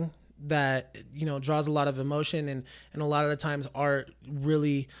thing that draws a lot of emotion, and a lot of the times art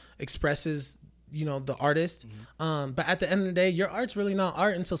really expresses the artist. Mm-hmm. But at the end of the day, your art's really not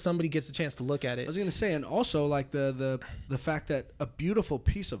art until somebody gets a chance to look at it. I was gonna say, and also like the fact that a beautiful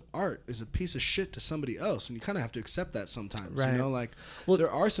piece of art is a piece of shit to somebody else, and you kind of have to accept that sometimes. Right. There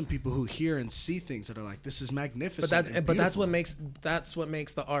are some people who hear and see things that are like, this is magnificent. But that's what makes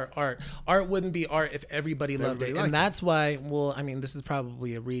the art art. Art wouldn't be art if everybody loved it, and that's why. Well, I mean, this is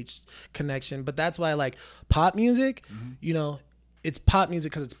probably a reach connection, but that's why like pop music, it's pop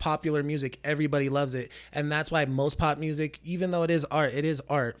music because it's popular music. Everybody loves it. And that's why most pop music, even though it is art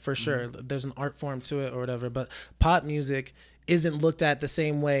for sure. Mm-hmm. There's an art form to it or whatever. But pop music isn't looked at the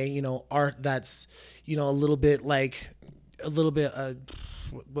same way, art that's, a little bit,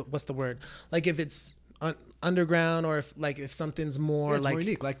 what's the word? Like if it's underground, or if something's more it's more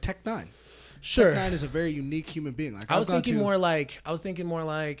unique, like Tech Nine. Sure. Tech Nine is a very unique human being. Like I was thinking more like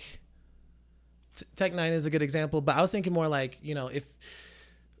Tech Nine is a good example, but I was thinking more like, if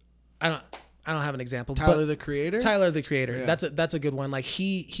I don't have an example. Tyler the Creator. Yeah. That's a good one. Like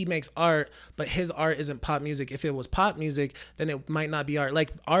he makes art, but his art isn't pop music. If it was pop music, then it might not be art.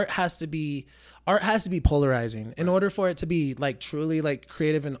 Like art has to be polarizing in order for it to be like truly like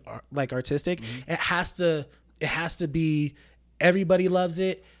creative and like artistic. Mm-hmm. It has to be everybody loves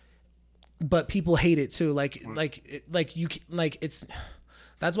it, but people hate it too.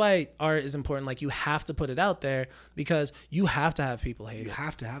 That's why art is important. Like you have to put it out there because you have to have people hate it. You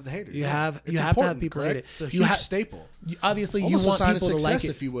have to have the haters. You have to have people hate it. It's a huge staple. Obviously, almost you want a sign people of success, to like it.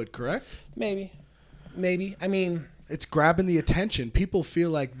 if you would, correct? Maybe. I mean, It's grabbing the attention. People feel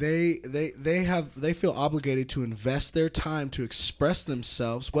like they feel obligated to invest their time to express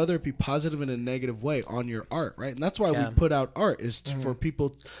themselves, whether it be positive in a negative way, on your art, right? And that's why we put out art is for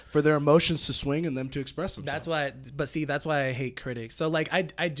people, for their emotions to swing and them to express themselves. That's why I hate critics. So like I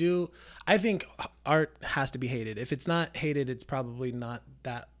think art has to be hated. If it's not hated, it's probably not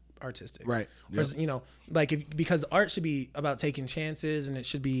that artistic, right? Or, you know, like because art should be about taking chances, and it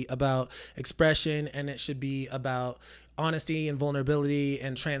should be about expression, and it should be about honesty and vulnerability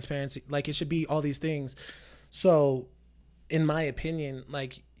and transparency. Like it should be all these things. So in my opinion,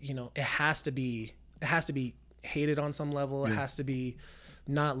 like, you know, it has to be hated on some level. It has to be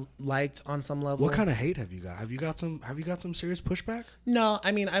not liked on some level. What kind of hate have you got? Have you got some serious pushback? No,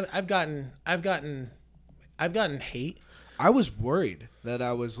 I mean I've gotten hate. I was worried that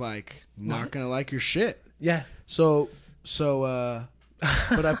I was like not gonna like your shit. Yeah. So, but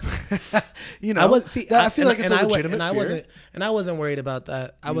I, you know, I feel like it's a legitimate fear. I wasn't worried about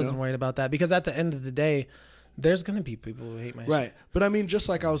that. I wasn't worried about that because at the end of the day, there's gonna be people who hate my shit. Right. But I mean, just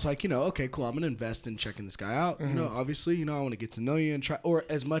like I was like, you know, okay, cool. I'm gonna invest in checking this guy out. You know, obviously, you know, I want to get to know you and try, or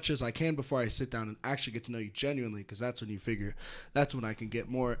as much as I can before I sit down and actually get to know you genuinely, because that's when you figure, that's when I can get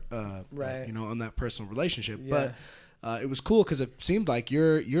more, right. You know, on that personal relationship. Yeah. But. It was cool because it seemed like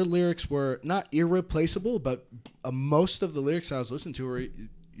your lyrics were not irreplaceable, but most of the lyrics I was listening to were,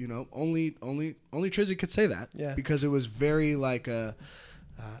 you know, only Treazy could say that. Yeah. Because it was very like I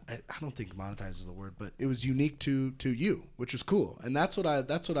don't think monetize is the word, but it was unique to you, which was cool. And that's what I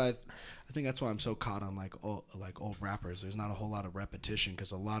think that's why I'm so caught on like old rappers. There's not a whole lot of repetition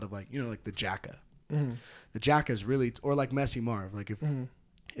because a lot of like, you know, like the Jacka. The Jacka is really, or like Messy Marv, like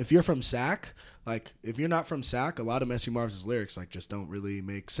if you're from Sac, like if you're not from Sac, a lot of Messy Marv's lyrics like just don't really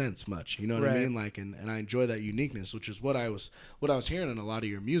make sense much. You know what I mean? Like, and I enjoy that uniqueness, which is what I was hearing in a lot of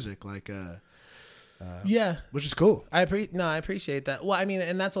your music, like, yeah, which is cool. I appreciate that. Well, I mean,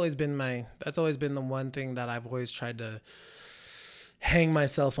 and that's always been the one thing that I've always tried to hang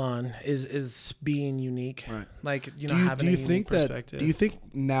myself on is being unique. Right. Like, you know, having a unique perspective. Do you think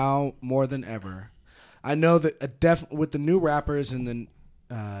now more than ever? I know that with the new rappers and the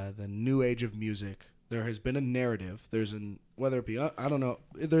new age of music, there has been a narrative. There's whether it be, I don't know,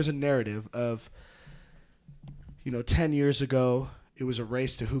 there's a narrative of, you know, 10 years ago, it was a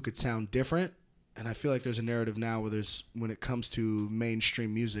race to who could sound different. And I feel like there's a narrative now where when it comes to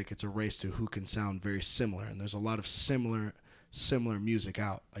mainstream music, it's a race to who can sound very similar. And there's a lot of similar music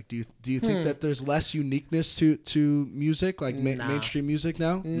out. Like, do you think that there's less uniqueness to music, like mainstream music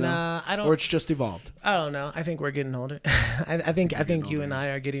now? Nah, I don't. Or it's just evolved. I don't know. I think we're getting older. I think you and I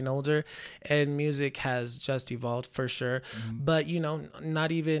are getting older, and music has just evolved for sure. But you know,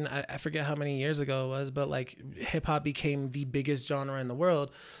 not even I forget how many years ago it was, but like hip hop became the biggest genre in the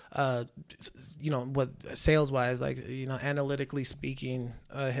world. You know, what sales wise, like, you know, analytically speaking,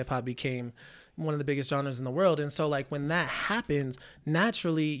 hip hop became one of the biggest genres in the world. And so like when that happens,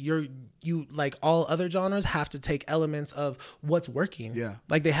 naturally you like all other genres have to take elements of what's working. Yeah.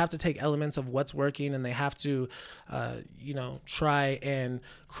 Like they have to take elements of what's working, and they have to you know, try and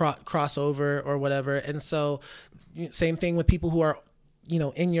cross over or whatever. And so same thing with people who are, you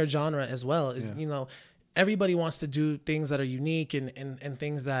know, in your genre as well, is, you know, everybody wants to do things that are unique and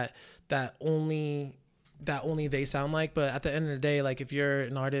things that only they sound like. But at the end of the day, like if you're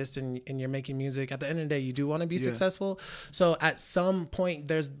an artist and you're making music, at the end of the day, you do want to be successful. So at some point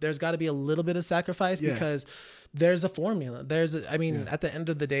there's got to be a little bit of sacrifice because there's a formula. At the end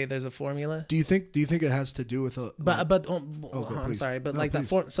of the day, there's a formula. Do you think it has to do with I'm sorry, but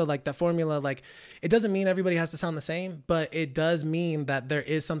that formula, like it doesn't mean everybody has to sound the same, but it does mean that there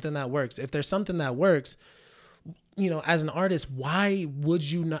is something that works. If there's something that works, you know, as an artist, why would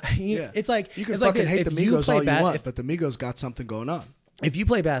you not? It's like you can it's fucking like hate the Migos all you want, but the Migos got something going on. If you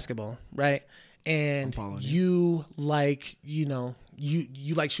play basketball, right, and you like, you know,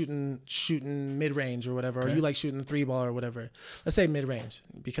 you like shooting mid range or whatever, or you like shooting the 3-ball or whatever. Let's say mid range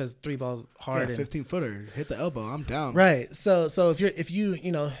because 3-ball's hard. 15-footer, hit the elbow, I'm down. Right. So if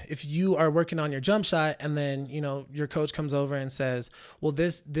you are working on your jump shot, and then, you know, your coach comes over and says, well,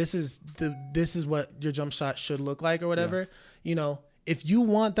 this is what your jump shot should look like or whatever. You know, if you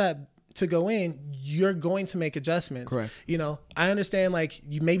want that to go in, you're going to make adjustments. Correct. You know, I understand, like,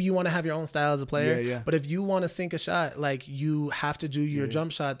 maybe you want to have your own style as a player, but if you want to sink a shot, like, you have to do your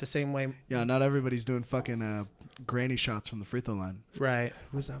jump shot the same way. Yeah, not everybody's doing fucking granny shots from the free throw line. Right.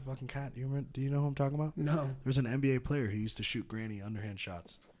 Who's that fucking cat? Do you know who I'm talking about? No. There's an NBA player who used to shoot granny underhand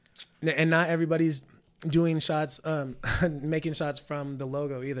shots. And not everybody's doing shots, making shots from the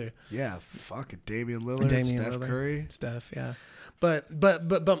logo either. Yeah, fuck it. Damian Lillard, Steph Curry. Steph, yeah. But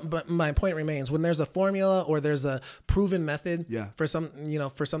my point remains, when there's a formula or there's a proven method for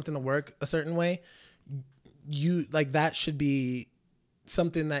something to work a certain way, you like that should be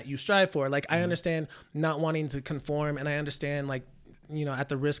something that you strive for. Like I understand not wanting to conform, and I understand like, you know, at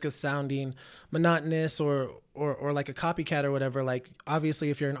the risk of sounding monotonous or like a copycat or whatever, like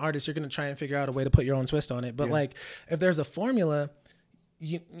obviously if you're an artist, you're going to try and figure out a way to put your own twist on it. But like if there's a formula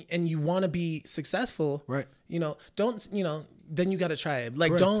and you want to be successful, right? You know, then you got to try it.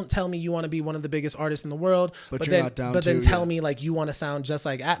 Like, don't tell me you want to be one of the biggest artists in the world, but then tell me like you want to sound just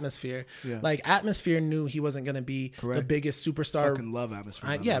like Atmosphere. Yeah. Like Atmosphere knew he wasn't going to be the biggest superstar. I fucking love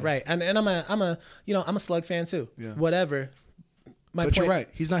Atmosphere. Right. And I'm a Slug fan too. Yeah. Whatever. But you're right.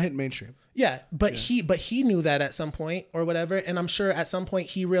 He's not hitting mainstream. Yeah, but he knew that at some point or whatever, and I'm sure at some point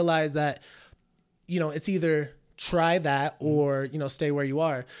he realized that, you know, it's either try that or, you know, stay where you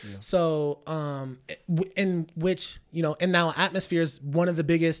are. Yeah. So, in which, you know, and now Atmosphere is one of the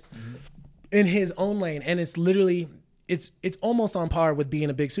biggest in his own lane, and it's literally it's almost on par with being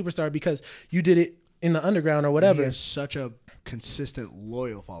a big superstar because you did it in the underground or whatever. He has such a consistent,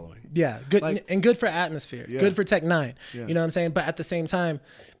 loyal following. Yeah, good, like, and good for Atmosphere. Yeah. Good for Tech Nine. Yeah. You know what I'm saying? But at the same time,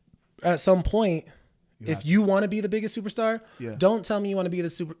 at some point, if you want to be the biggest superstar, don't tell me you want to be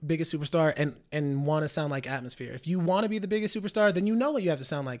the biggest superstar and want to sound like Atmosphere. If you want to be the biggest superstar, then you know what you have to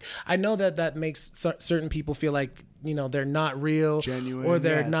sound like. I know that makes certain people feel like, you know, they're not real, genuine, or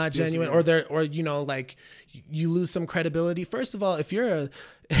they're not genuine, or you know, like you lose some credibility. First of all, if you're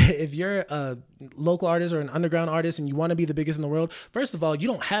a local artist or an underground artist and you want to be the biggest in the world, first of all, you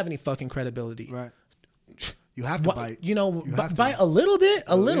don't have any fucking credibility. Right. You have to bite. You know, bite a little bit,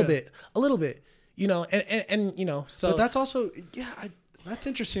 a little bit. You know, and you know, so. But that's also, that's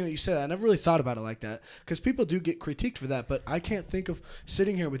interesting that you said that. I never really thought about it like that, because people do get critiqued for that. But I can't think of,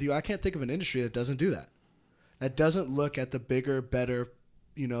 sitting here with you, I can't think of an industry that doesn't do that. That doesn't look at the bigger, better,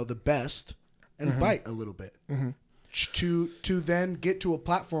 you know, the best, and bite a little bit. To then get to a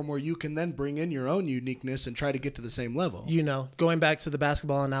platform where you can then bring in your own uniqueness and try to get to the same level. You know, going back to the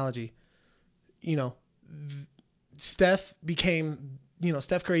basketball analogy, you know, Steph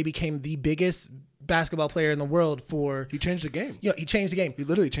Curry became the biggest basketball player in the world for... He changed the game. Yeah, he changed the game. He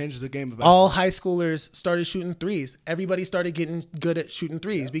literally changed the game of basketball. All high schoolers started shooting threes. Everybody started getting good at shooting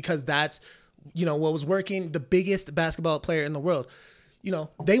threes because that's, you know, what was working. The biggest basketball player in the world. You know,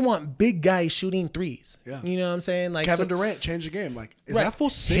 they want big guys shooting threes. Yeah. You know what I'm saying? Like Kevin Durant changed the game. Like, is that full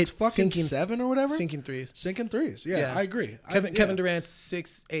sinking 7 or whatever? Sinking threes. Yeah, I agree. Kevin Durant's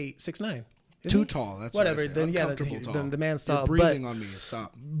 6'8", 6'9". Too tall. That's whatever. Then the man's tall. You're breathing on me.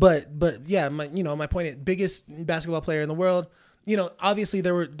 Stop. But yeah, my point is, biggest basketball player in the world. You know, obviously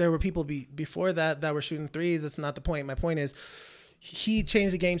there were people before that were shooting threes. That's not the point. My point is, he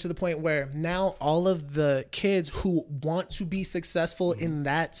changed the game to the point where now all of the kids who want to be successful in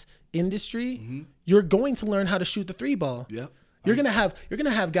that industry, you're going to learn how to shoot the three ball. Yeah. You're gonna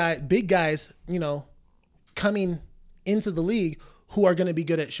have big guys, you know, coming into the league who are going to be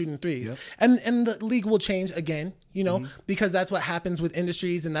good at shooting threes. Yep. And the league will change again, you know, because that's what happens with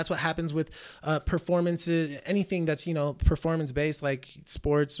industries, and that's what happens with performances, anything that's, you know, performance based, like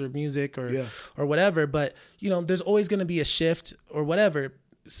sports or music or whatever. But, you know, there's always going to be a shift or whatever.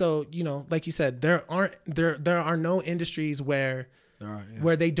 So, you know, like you said, there are no industries where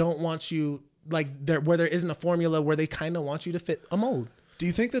they don't want you, like where there isn't a formula, where they kind of want you to fit a mold. Do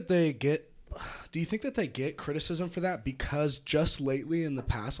you think that they get criticism for that? Because just lately in the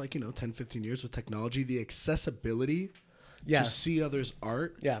past, like, you know, 10, 15 years with technology, the accessibility to see others'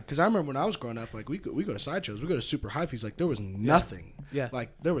 art. Yeah. Because I remember when I was growing up, like, we go to sideshows, we go to super high fees, like, there was nothing. Yeah.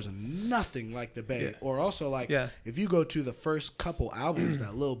 Like, there was nothing like the Bay. Yeah. Or also, like, if you go to the first couple albums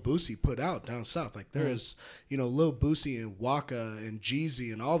that Lil Boosie put out down south, like, there is, you know, Lil Boosie and Waka and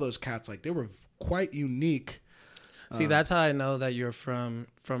Jeezy and all those cats, like, they were quite unique. See, that's how I know that you're from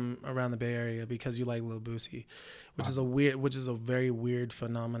around the Bay Area, because you like Lil Boosie, which is a very weird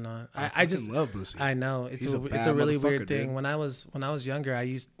phenomenon. I just love Boosie. I know it's a really weird thing. Dude. When I was younger,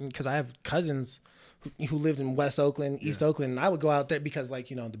 because I have cousins who lived in West Oakland, East Oakland, and I would go out there because, like,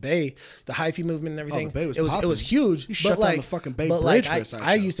 you know, the Bay, the hyphy movement and everything. The Bay it was huge. You shut down the fucking Bay Bridge for a second.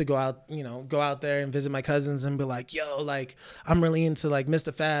 I used to go out there and visit my cousins and be like, yo, like, I'm really into, like,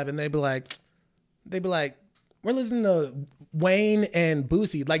 Mr. Fab, and they'd be like, we're listening to Wayne and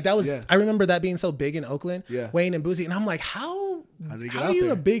Boosie. Like, that was, I remember that being so big in Oakland. Yeah. Wayne and Boosie. And I'm like, how are you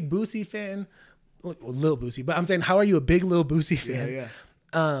a big Boosie fan? Lil Boosie. But I'm saying, how are you a big Lil Boosie fan? Yeah.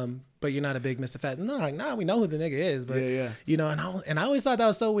 But you're not a big Mr. Fat. No, like, nah, we know who the nigga is. But, Yeah. you know, and I always thought that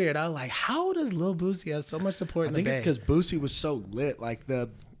was so weird. I was like, how does Lil Boosie have so much support in the Bay? I think it's because Boosie was so lit. Like, in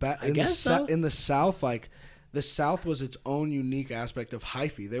the South, like, the South was its own unique aspect of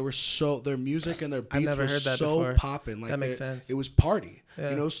hyphy. They were their music and their beats were so popping. Like, that makes sense. It was party.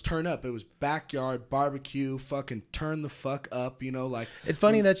 Yeah. You know, it was turn up. It was backyard barbecue, fucking turn the fuck up, you know, like. It's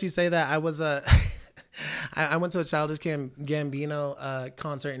funny that you say that. I was I went to a Childish Gambino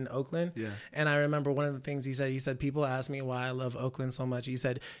concert in Oakland. Yeah. And I remember one of the things he said, people ask me why I love Oakland so much. He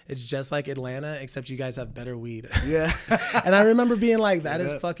said, it's just like Atlanta, except you guys have better weed. Yeah. And I remember being like, that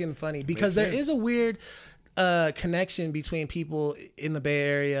is fucking funny. Because there is a weird connection between people in the Bay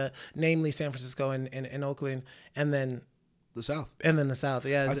Area, namely San Francisco and Oakland, and then the South.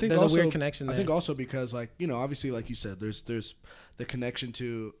 Yeah, I think there's also, a weird connection there. I think also because, like, you know, obviously, like you said, there's the connection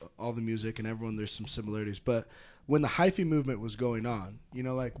to all the music and everyone. There's some similarities, but when the hyphy movement was going on, you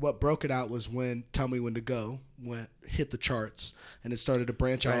know, like what broke it out was when "Tell Me When to Go" hit the charts and it started to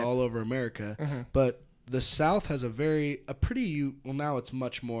branch out all over America. Mm-hmm. But the South has now it's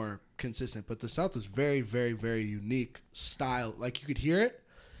much more consistent, but the South is very, very, very unique style. Like, you could hear it.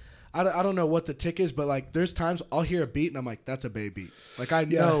 I don't know what the tick is, but like there's times I'll hear a beat and I'm like, that's a Bay beat. Like, I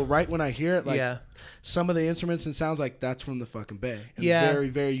know right when I hear it, like some of the instruments and sounds like that's from the fucking Bay. And very,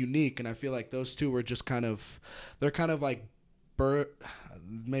 very unique. And I feel like those two were just they're kind of like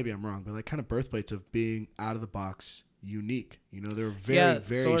maybe I'm wrong, but like kind of birthplates of being out of the box unique. You know, they're very,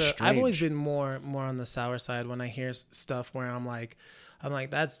 very sort of strange. I've always been more on the sour side when I hear stuff where I'm like,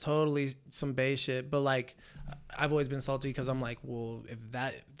 that's totally some Bay shit. But like, I've always been salty because I'm like, well, if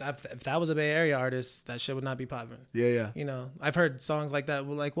that was a Bay Area artist, that shit would not be popping. Yeah. You know, I've heard songs like that.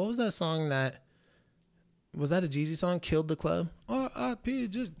 Like, what was that song was that a Jeezy song? Killed the Club. R.I.P.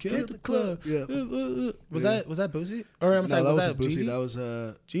 just killed the club. Yeah. Was that Boosie? Or was that Boosie? Jeezy? That was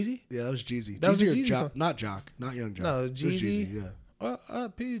Jeezy? Yeah, that was Jeezy. That was a Jeezy song. Not Jock, not Young Jock. No, it was Jeezy. Yeah.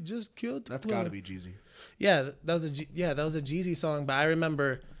 R.I.P. just killed the club. That's got to be Jeezy. Yeah, that was a Jeezy song. But I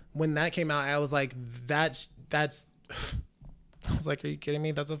remember when that came out, I was like, that's. I was like, are you kidding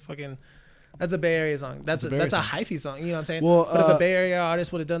me? That's a Bay Area song. That's a hyphy song. You know what I'm saying? Well, but if a Bay Area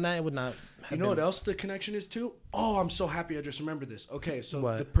artist would have done that, it would not. You know what else the connection is to? Oh, I'm so happy I just remembered this. Okay, so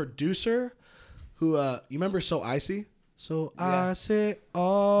what? The producer, who you remember So Icy? So I say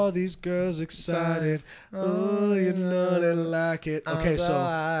all these girls excited. Oh, you know they like it. Okay, so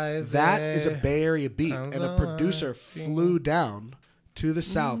that is a Bay Area beat, and a producer flew down to the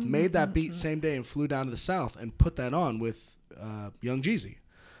South, made that beat same day, and flew down to the South and put that on with Young Jeezy.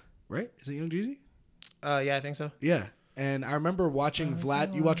 Right? Is it Young Jeezy? Yeah, I think so. Yeah. And I remember watching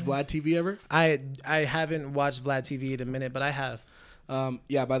Vlad. You watch Vlad TV ever? I haven't watched Vlad TV in a minute, but I have.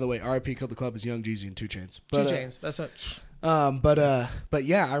 Yeah. By the way, R.I.P. Killed the Club is Young Jeezy and 2 Chainz. 2 Chainz. That's what. But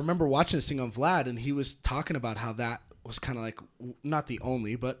yeah, I remember watching this thing on Vlad, and he was talking about how that was kind of like not the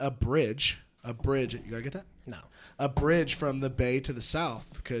only, but a bridge. You gotta get that? No. A bridge from the Bay to the South,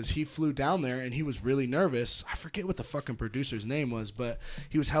 because he flew down there and he was really nervous. I forget what the fucking producer's name was, but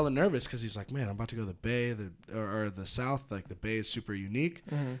he was hella nervous because he's like, man, I'm about to go to the Bay or the South. Like, the Bay is super unique.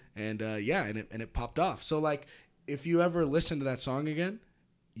 Mm-hmm. And and it popped off. So like, if you ever listen to that song again,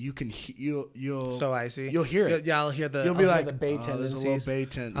 you can you'll So I see. You'll hear it. Yeah, I'll hear the. You'll be like, the Bay tendencies. There's a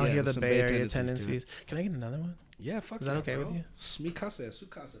little Bay I'll hear the Bay Area tendencies. Can I get another one? Yeah, fuck. Is that okay with you? Mi casa, su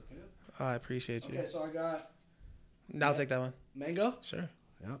casa. Oh, I appreciate you. Okay, so I got. I'll take that one. Mango? Sure.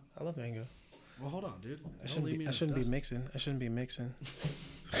 Yeah. I love mango. Well, hold on, dude. I shouldn't be mixing. I should not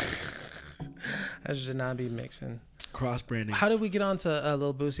be mixing. Cross branding. How did we get on to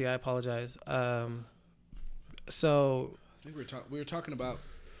Lil Boosie? I apologize. So I think we were talking about.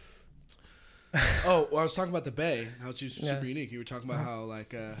 I was talking about the Bay. How it's super unique. You were talking about how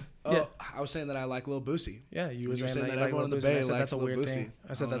like. I was saying that I like Lil Boosie. Yeah, you were saying that everyone in the Bay likes that's a Lil weird Boosie. thing.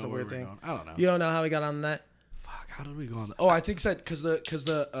 I said that's a weird thing. I don't know. You don't know how we got on that? Fuck, how did we go on that? Oh, I think said because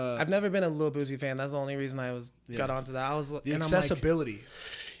the. I've never been a Lil Boosie fan. That's the only reason I got onto that. I was the accessibility.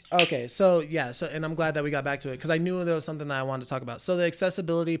 Okay, so and I'm glad that we got back to it because I knew there was something that I wanted to talk about. So the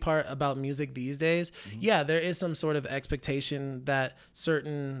accessibility part about music these days, there is some sort of expectation that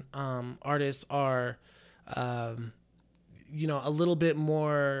certain artists are, a little bit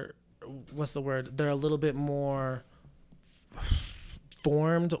more. What's the word? They're a little bit more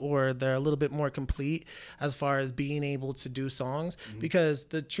formed, or they're a little bit more complete as far as being able to do songs. Because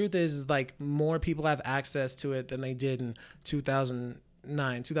the truth is, like, more people have access to it than they did in 2000.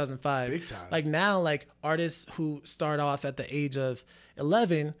 2005. Big time. Like now, like artists who start off at the age of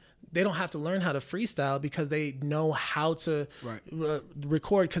 11, they don't have to learn how to freestyle because they know how to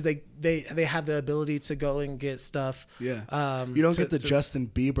record because they have the ability to go and get stuff. Yeah. You don't get the Justin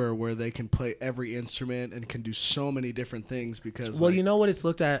Bieber where they can play every instrument and can do so many different things because. Well, you know what it's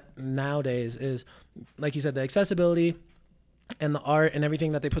looked at nowadays is, like you said, the accessibility and the art and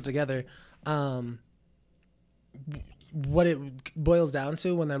everything that they put together. What it boils down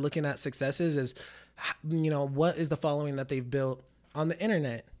to when they're looking at successes is, what is the following that they've built on the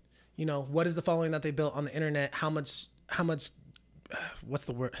internet? What is the following that they built on the internet? How much, what's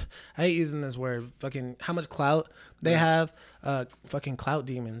the word? I hate using this word. Fucking how much clout they have. Fucking clout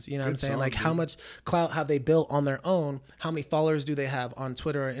demons. You know what I'm saying? Like how much clout have they built on their own? How many followers do they have on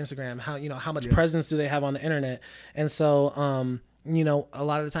Twitter or Instagram? How much presence do they have on the internet? And so, a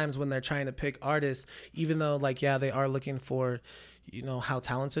lot of the times when they're trying to pick artists, even though they are looking for, how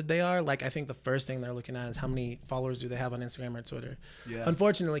talented they are. Like I think the first thing they're looking at is how many followers do they have on Instagram or Twitter. Yeah.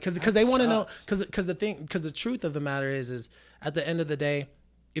 Unfortunately, because they want to know, because the truth of the matter is at the end of the day,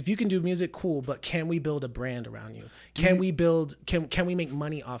 if you can do music, cool, but can we build a brand around you? Can we make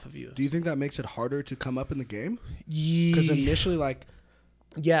money off of you? Do you think that makes it harder to come up in the game? Because initially,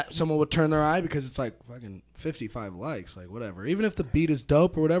 someone would turn their eye because it's like fucking 55 likes, like whatever. Even if the beat is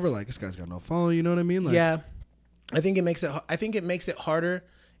dope or whatever, like this guy's got no follow. You know what I mean? Like, yeah. I think it makes it harder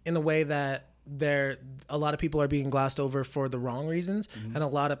in a way that a lot of people are being glossed over for the wrong reasons, and a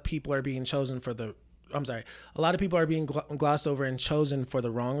lot of people are being chosen for the. I'm sorry. A lot of people are being glossed over and chosen for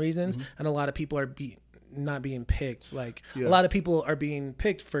the wrong reasons, and a lot of people are not being picked. Like a lot of people are being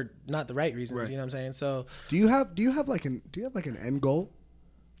picked for not the right reasons. Right. You know what I'm saying? So do you have an end goal?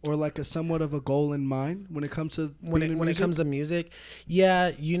 Or like a somewhat of a goal in mind when it comes to when it comes to music?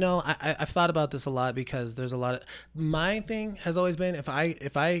 Yeah, I've thought about this a lot because there's a lot of, my thing has always been if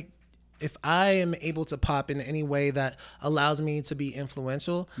I am able to pop in any way that allows me to be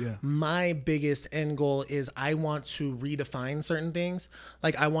influential, my biggest end goal is I want to redefine certain things.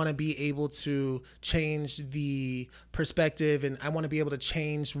 Like I want to be able to change the perspective, and I want to be able to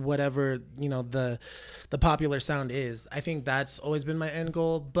change whatever, the popular sound is. I think that's always been my end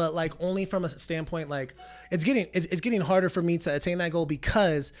goal, but like only from a standpoint, like it's getting harder for me to attain that goal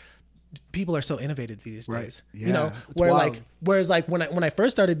because people are so innovative these days, yeah, whereas when I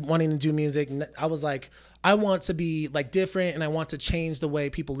first started wanting to do music, I was like, I want to be like different and I want to change the way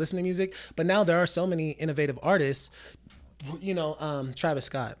people listen to music. But now there are so many innovative artists, Travis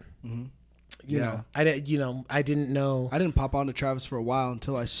Scott, I didn't know. I didn't pop on to Travis for a while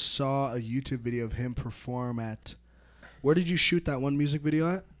until I saw a YouTube video of him perform at, where did you shoot that one music video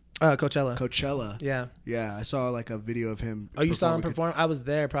at? Coachella. Yeah. Yeah, I saw like a video of him. Oh, you saw him perform? I was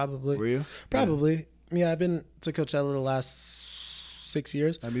there probably. Were you? Probably. Yeah, I've been to Coachella the last 6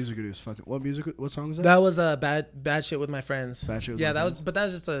 years. That music video is fucking. What song was that? That was bad shit with my friends. Bad shit with my friends. But that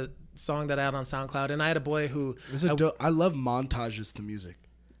was just a song that I had on SoundCloud, and I had a boy who. I love montages to music.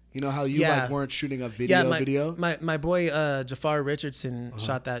 You know how you weren't shooting a video? My boy Jafar Richardson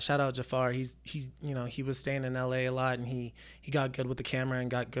shot that. Shout out Jafar. He was staying in LA a lot, and he got good with the camera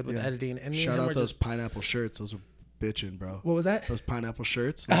and got good with editing. And shout out those pineapple shirts. Those are bitching, bro. What was that? Those pineapple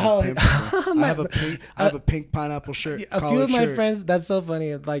shirts. I have a pink pineapple shirt. A few of my friends. That's so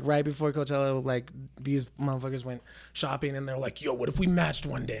funny. Like right before Coachella, like these motherfuckers went shopping and they're like, "Yo, what if we matched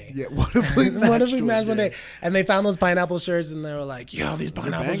one day?" Yeah, what if we matched one day? And they found those pineapple shirts and they were like, "Yo, these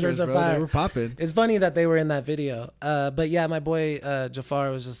pineapple shirts are fire." They were popping. It's funny that they were in that video. But yeah, my boy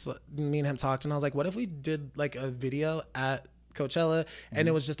Jafar was just, me and him talked, and I was like, "What if we did like a video at Coachella and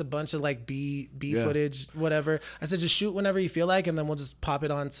it was just a bunch of like B footage, whatever?" I said, just shoot whenever you feel like, and then we'll just pop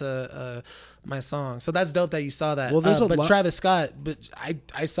it onto my song. So that's dope that you saw that. Well, Travis Scott, but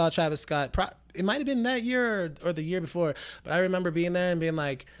I saw Travis Scott. It might have been that year or the year before, but I remember being there and being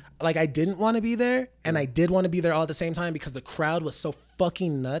like I didn't want to be there, and I did want to be there all at the same time because the crowd was so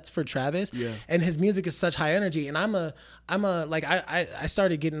fucking nuts for Travis. Yeah. And his music is such high energy, and I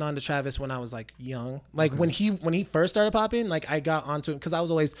started getting onto Travis when I was like young. Like when he first started popping, like I got onto him because I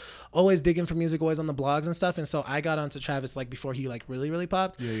was always digging for music, always on the blogs and stuff, and so I got onto Travis like before he like really really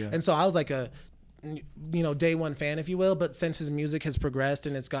popped. Yeah. And so I was like a day one fan, if you will. But since his music has progressed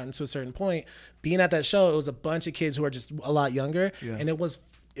and it's gotten to a certain point, being at that show, it was a bunch of kids who are just a lot younger, and it was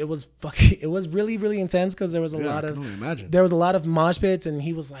really really intense because there was a lot of mosh pits, and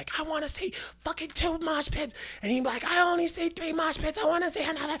he was like, "I want to see fucking 2 mosh pits," and he'd be like, "I only see 3 mosh pits. I want to see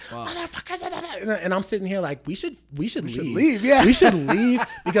another motherfuckers." And I'm sitting here like, we should leave. Yeah, we should leave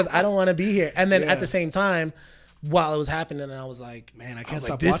because I don't want to be here. And then at the same time, while it was happening, and I was like, man, I can't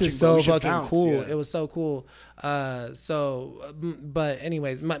stop this watching. Is so fucking cool. Yeah. It was so cool. But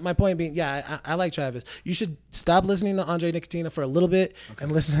anyways, my point being, yeah, I like Travis. You should stop listening to Andre Nicotina for a little bit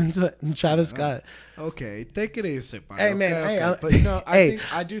and listen to Travis Scott. Okay, take it easy, Hey man, okay. But you know,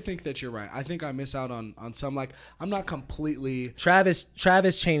 I do think that you're right. I think I miss out on some, like, I'm not completely. Travis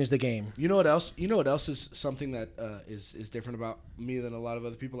changed the game. You know what else? You know what else is something that is different about me than a lot of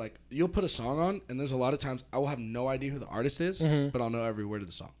other people? Like, you'll put a song on, and there's a lot of times I will have no idea who the artist is, but I'll know every word of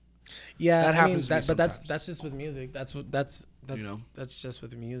the song. Yeah, that happens. But that's just with music. That's you know? That's just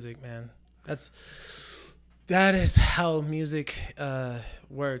with music, man. That is how music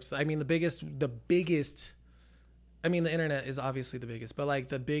works. I mean, the biggest. I mean, the internet is obviously the biggest, but like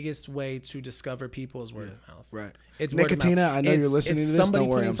the biggest way to discover people is word of mouth. Right. It's Nicotina. I know you're listening to this. Somebody Don't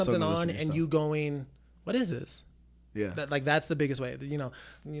worry, putting something on and you going, "What is this?" Yeah. That's the biggest way. You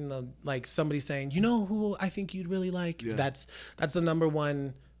know, like somebody saying, "You know who I think you'd really like." Yeah. That's the number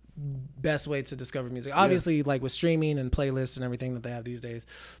one best way to discover music. Obviously, like with streaming and playlists and everything that they have these days,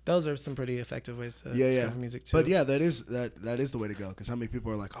 those are some pretty effective ways to discover music too. But yeah, that is the way to go, because how many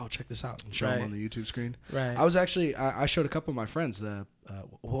people are like, oh, check this out, and show them on the YouTube screen. Right. I was actually I showed a couple of my friends the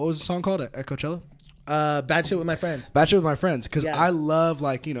what was the song called at Coachella? Bad Shit with My Friends. Bad Shit with My Friends, because I love,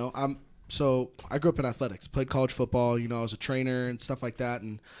 like, you know, so I grew up in athletics, played college football, you know, I was a trainer and stuff like that,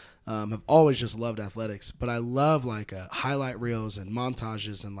 and have always just loved athletics, but I love like highlight reels and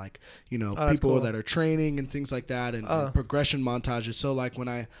montages and, like, you know, people that are training and things like that, and progression montages. So like when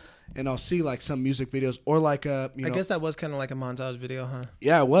I'll see like some music videos or like I guess that was kind of like a montage video, huh?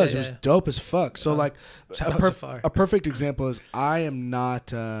 Yeah, it was. It was dope as fuck. So like a perfect example is I am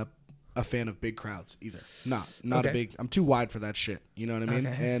not a fan of big crowds either. Not a big. I'm too wide for that shit. You know what I mean?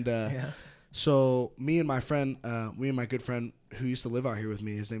 Okay. And so me and my good friend who used to live out here with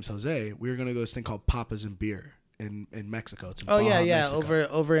me, his name's Jose, we were gonna go to this thing called Papas and Beer in Mexico. It's in Baja, Mexico.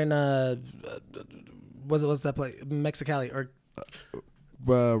 over in what's that place? Mexicali or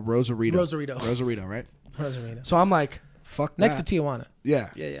Rosarito, right? Rosarito. So I'm like, fuck next that. to Tijuana. Yeah.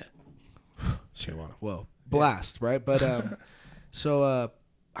 Tijuana. Whoa, blast, right? But so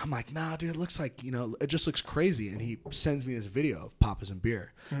I'm like, nah, dude, it looks like, you know, it just looks crazy. And he sends me this video of Papas and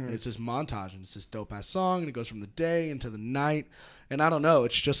Beer. Mm-hmm. And it's this montage, and it's this dope-ass song, and it goes from the day into the night. And I don't know,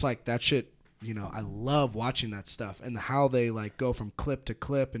 it's just like that shit, you know, I love watching that stuff. And how they, like, go from clip to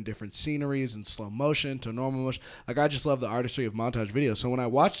clip and different sceneries and slow motion to normal motion. Like, I just love the artistry of montage videos. So when I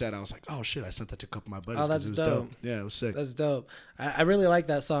watched that, I was like, oh, shit, I sent that to a couple of my buddies. Oh, that's it was dope. Yeah, it was sick. That's dope. I really like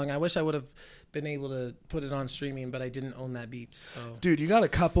that song. I wish I would have been able to put it on streaming, but I didn't own that beat. So, dude, you got a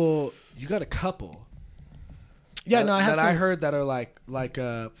couple. Yeah, no, I have. I heard that are like.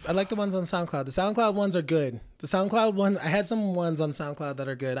 I like the ones on SoundCloud. The SoundCloud ones are good. The SoundCloud one, I had some ones on SoundCloud that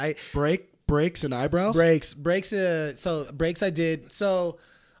are good. Breaks and Eyebrows. Breaks. So Breaks I did. So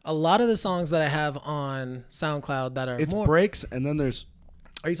a lot of the songs that I have on SoundCloud that are Breaks, and then there's.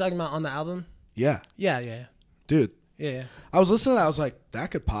 Are you talking about on the album? Yeah. Yeah. Dude. Yeah. I was listening. I was like,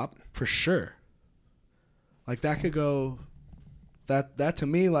 that could pop for sure. Like, that could go. That to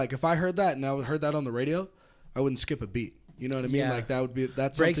me, like, if I heard that and I heard that on the radio, I wouldn't skip a beat. You know what I mean? Yeah. Like,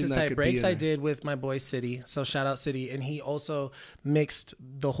 that's Breaks something is that tight. could Breaks be I did with my boy City. So shout out City, and he also mixed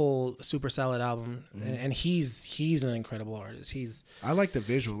the whole Super Salad album, and he's an incredible artist. I like the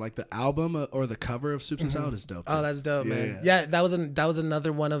visual, like the album or the cover of Super Salad is dope too. Oh, that's dope, man. Yeah, that was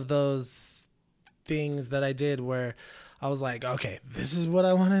another one of those things that I did where I was like, okay, this is what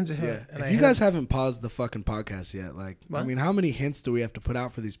I wanted to hear. Yeah. If you guys haven't paused the fucking podcast yet, like, what? I mean, how many hints do we have to put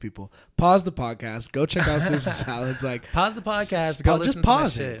out for these people? Pause the podcast. Go check out Super Salads. Like, pause the podcast. Go listen just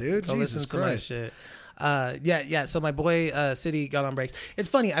pause to my it, shit. dude. Go Jesus listen Christ. to my shit. Yeah. So my boy City got on Breaks. It's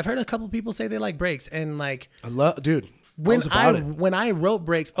funny. I've heard a couple people say they like Breaks, and like, I love, dude. When I wrote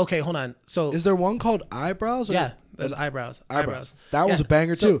Breaks, okay, hold on. So is there one called Eyebrows? Yeah, there's Eyebrows. That was a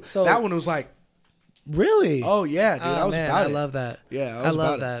banger too. So that one was like. Really? Oh yeah, dude. I was about it. I love that. Yeah, I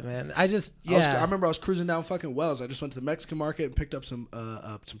love that, man. I remember I was cruising down fucking Wells. I just went to the Mexican market and picked up some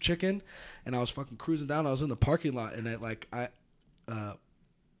chicken, and I was fucking cruising down. I was in the parking lot, and I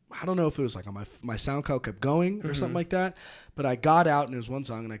don't know if it was like on my SoundCloud kept going or something like that, but I got out and it was one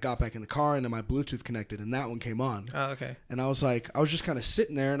song, and I got back in the car, and then my Bluetooth connected, and that one came on. Oh, okay. And I was just kind of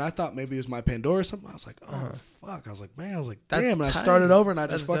sitting there, and I thought maybe it was my Pandora or something. I was like, fuck. I was like, man, that's damn. And I started over, and I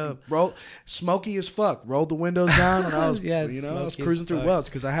just fucking rolled, smoky as fuck, rolled the windows down, and I was, I was cruising through Wells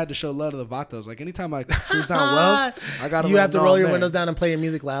because I had to show love to the vatos. Like, anytime I cruise down Wells, I got to. You have to roll your windows down and play your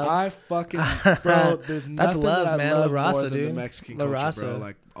music loud. I fucking, bro. There's nothing that's love, that I man. love La Raza, more than dude. the Mexican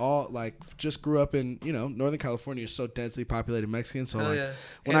culture, bro. Like, just grew up in, Northern California is so densely populated Mexican. So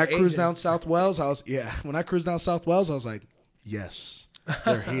when I cruised down South Wells, I was like, yes.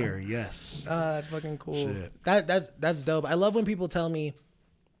 They're here. Yes. That's fucking cool. Shit. That's dope. I love when people tell me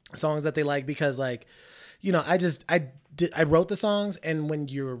songs that they like because like, you know, I wrote the songs, and when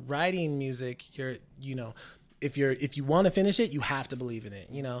you're writing music, you're, you know, if you want to finish it, you have to believe in it,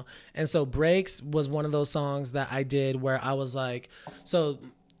 you know? And so Breaks was one of those songs that I did where I was like, so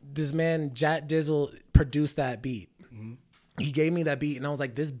this man, Jat Dizzle, produced that beat. Mm-hmm. He gave me that beat, and I was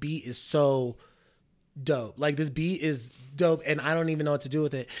like, this beat is so dope. Like, this beat is dope, and I don't even know what to do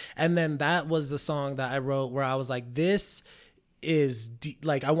with it. And then that was the song that I wrote where I was like, this is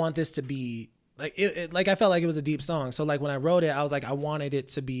like, I want this to be like, like I felt like it was a deep song. So like when I wrote it, I was like, I wanted it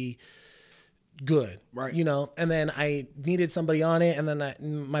to be good, right? You know. And then I needed somebody on it, and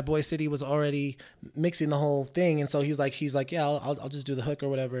then my boy City was already mixing the whole thing, and so he's like, yeah, I'll just do the hook or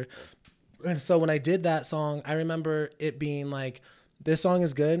whatever. And so when I did that song, I remember it being like, this song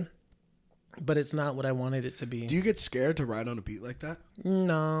is good, but it's not what I wanted it to be. Do you get scared to ride on a beat like that?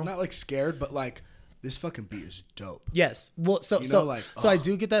 No, not like scared, but like, this fucking beat is dope. Yes. Well, so I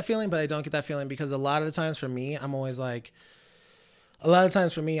do get that feeling, but I don't get that feeling because a lot of the times for me, I'm always like, I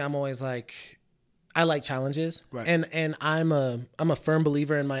like challenges, right? And I'm a firm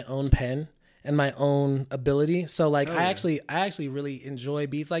believer in my own pen and my own ability. So like, I actually really enjoy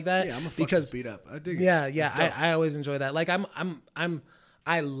beats like that. Yeah, I'm a fucking beat up. I dig it. Yeah. I always enjoy that. Like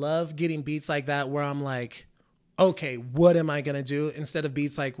I love getting beats like that where I'm like, okay, what am I gonna do? Instead of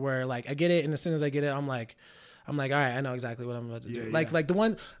beats like where like I get it, and as soon as I get it, I'm like, all right, I know exactly what I'm about to do. Like the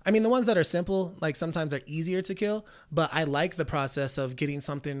ones that are simple, like sometimes they're easier to kill, but I like the process of getting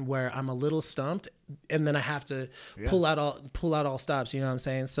something where I'm a little stumped, and then I have to pull out all stops. You know what I'm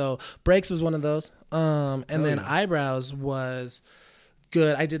saying? So Breaks was one of those, and then Eyebrows was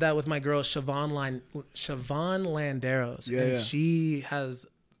good. I did that with my girl Siobhan Landeros, and she has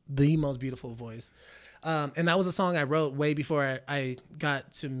the most beautiful voice. And that was a song I wrote way before I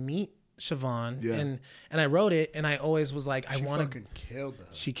got to meet Siobhan. Yeah. And I wrote it, and I always was like, she fucking killed it.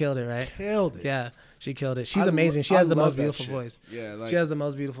 She killed it, right? Killed it. Yeah, she killed it. She's amazing. She has the most beautiful voice. Yeah, like, she has the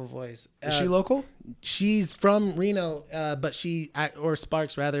most beautiful voice. Is she local? She's from Reno, or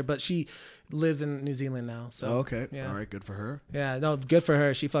Sparks rather, but she lives in New Zealand now. So okay. Yeah. All right, good for her. Yeah, no, good for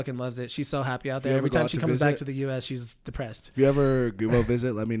her. She fucking loves it. She's so happy out there. Every time she comes back to the US, she's depressed. If you ever go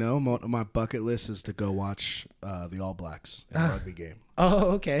visit, let me know. My bucket list is to go watch the All Blacks in a rugby game.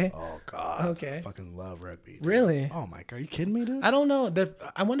 Oh, okay. Oh God. Okay. I fucking love rugby. Dude. Really? Oh my God, are you kidding me, dude? I don't know.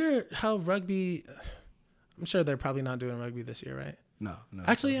 I wonder how rugby. I'm sure they're probably not doing rugby this year, right? No.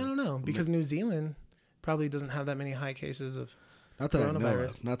 Actually, I don't know, because New Zealand probably doesn't have that many high cases of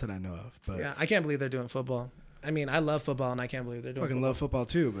coronavirus. Not that I know of, but yeah, I can't believe they're doing football. I mean, I love football, and I can't believe they're doing. Fucking love football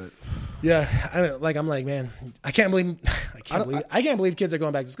too, but yeah, I'm like, man, I can't believe kids are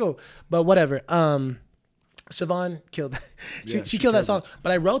going back to school. But whatever. Siobhan killed. she killed that song.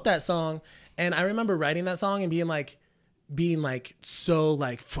 But I wrote that song, and I remember writing that song and being like so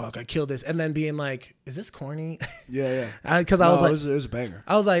like, fuck, I killed this, and then being like, is this corny? Yeah. Because I was like, it was a banger.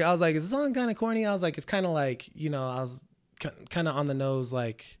 I was like, is this song kind of corny? I was like, it's kind of like, you know, I was kind of on the nose,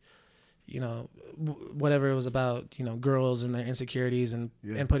 like, you know, whatever it was about, you know, girls and their insecurities and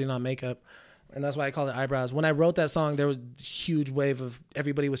putting on makeup. And that's why I called it Eyebrows. When I wrote that song, there was a huge wave of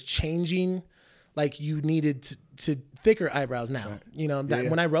everybody was changing. Like, you needed to thicker eyebrows now. Right. You know,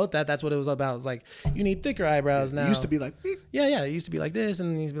 when I wrote that, that's what it was about. It's like, you need thicker eyebrows now. It used to be like, beep. Yeah. It used to be like this,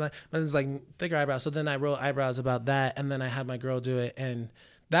 and it used to be like, but it's like thicker eyebrows. So then I wrote Eyebrows about that, and then I had my girl do it, and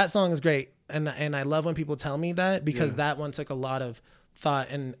that song is great. And I love when people tell me that, because that one took a lot of thought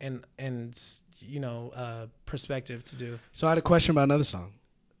and you know, perspective to do. So I had a question about another song.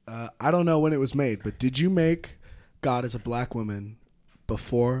 I don't know when it was made, but did you make God Is a Black Woman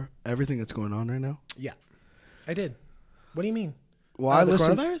before everything that's going on right now? Yeah, I did. What do you mean? Well, I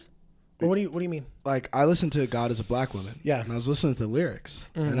listened. Coronavirus? Or what do you mean? Like, I listened to God Is a Black Woman. Yeah. And I was listening to the lyrics,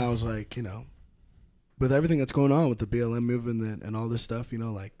 and I was like, you know, with everything that's going on with the BLM movement and all this stuff, you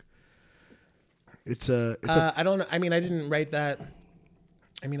know, like, I don't know. I mean, I didn't write that.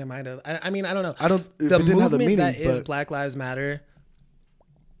 I mean, I might have. I mean, I don't know. I don't. The movement that is Black Lives Matter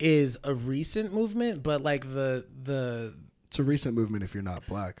is a recent movement, but like it's a recent movement if you're not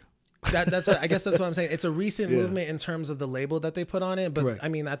black. That's what I guess that's what I'm saying. It's a recent movement in terms of the label that they put on it, but I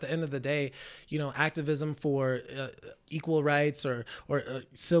mean, at the end of the day, you know, activism for equal rights or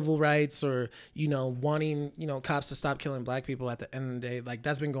civil rights, or, you know, wanting, you know, cops to stop killing black people, at the end of the day, like,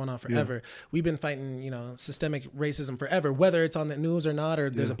 that's been going on forever. We've been fighting, you know, systemic racism forever, whether it's on the news or not, or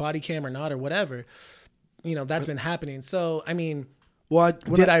there's a body cam or not, or whatever. You know, that's been happening. So, I mean,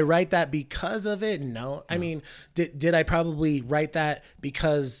 did I write that because of it? No. I mean, did I probably write that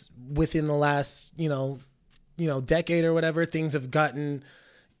because within the last, you know, decade or whatever, things have gotten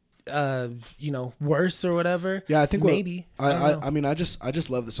worse or whatever. Yeah, I think maybe. I mean, I just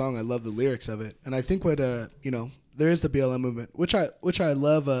love the song. I love the lyrics of it, and I think what there is the BLM movement, which I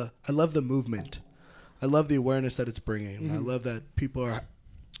love. I love the movement. I love the awareness that it's bringing. Mm-hmm. I love that people are.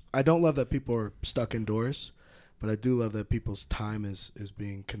 I don't love that people are stuck indoors, but I do love that people's time is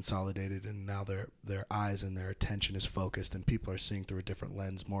being consolidated, and now their eyes and their attention is focused, and people are seeing through a different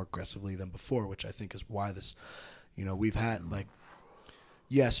lens more aggressively than before, which I think is why this, we've had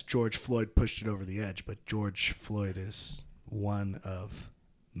yes, George Floyd pushed it over the edge, but George Floyd is one of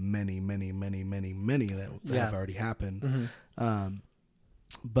many, many, many, many, many that have already happened. Mm-hmm.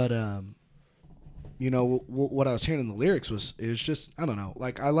 What I was hearing in the lyrics was just, I don't know,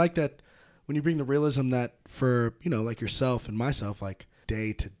 I like that when you bring the realism that for, yourself and myself,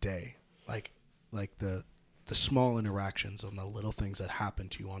 day to day, like the small interactions on the little things that happen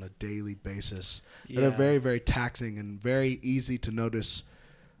to you on a daily basis that are very, very taxing and very easy to notice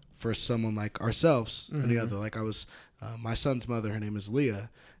for someone like ourselves. Mm-hmm. And the other, I was, my son's mother, her name is Leah,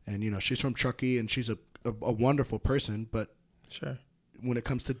 and, she's from Truckee, and she's a wonderful person, but sure, when it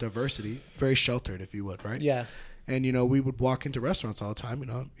comes to diversity, very sheltered, if you would, right? Yeah. And, we would walk into restaurants all the time.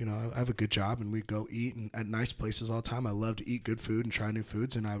 I have a good job, and we'd go eat at nice places all the time. I love to eat good food and try new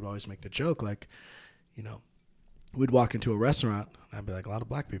foods, and I would always make the joke, we'd walk into a restaurant, and I'd be like, a lot of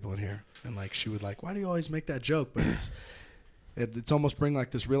black people in here. And, she would why do you always make that joke? But it's almost bring,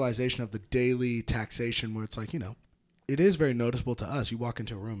 this realization of the daily taxation where it's it is very noticeable to us. You walk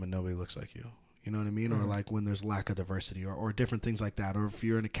into a room, and nobody looks like you. You know what I mean? Mm-hmm. Or when there's lack of diversity or different things like that. Or if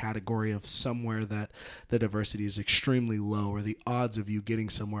you're in a category of somewhere that the diversity is extremely low or the odds of you getting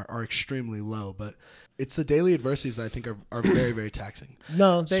somewhere are extremely low. But it's the daily adversities that I think are very, very taxing.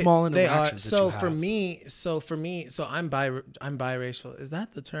 No, small interactions. They are. So for me, I'm biracial. Is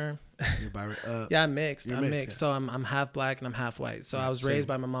that the term? You're biracial. Yeah, I'm mixed. Yeah. So I'm half black and I'm half white. So I was raised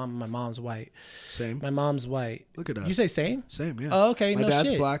by my mom, and my mom's white. Same. My mom's white. Look at us. You say same? Same, yeah. Oh, okay. My no dad's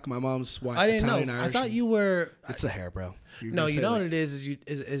shit. black. My mom's white. I didn't Italian, know. Irish. I thought you were. It's the hair, bro. You know what it is you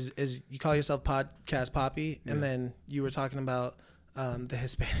call yourself Podcast Poppy, and then you were talking about the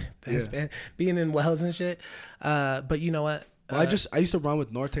Hispanic being in Wells and shit. But you know what? Well, I used to run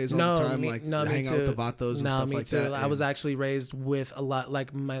with Nortes all the time, hang out with the Vatos and stuff like that. I was actually raised with a lot,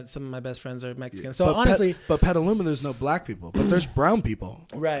 some of my best friends are Mexican. So honestly, but Petaluma, there's no black people, but there's brown people,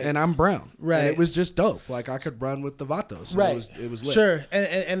 right? And I'm brown, right? And it was just dope. I could run with the Vatos, so right? It was lit. Sure,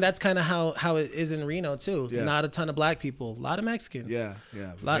 and that's kind of how it is in Reno too. Yeah. Not a ton of black people, a lot of Mexicans. Yeah,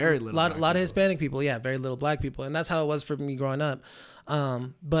 very little. A lot of Hispanic people. Yeah, very little black people, and that's how it was for me growing up.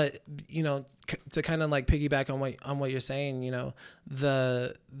 But to kind of piggyback on what you're saying,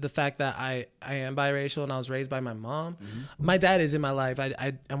 the fact that I am biracial and I was raised by my mom. Mm-hmm. My dad is in my life.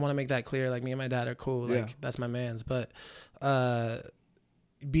 I want to make that clear. Me and my dad are cool. That's my man's. But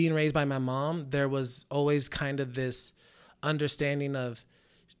being raised by my mom, there was always kind of this understanding of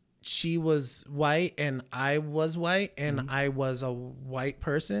she was white and I was white and mm-hmm. I was a white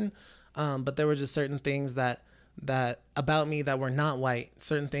person. But there were just certain things that about me that were not white,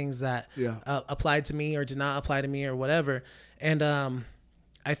 certain things that applied to me or did not apply to me or whatever. And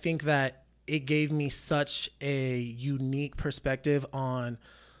I think that it gave me such a unique perspective on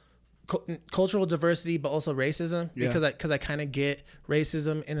cultural diversity, but also racism, because I kind of get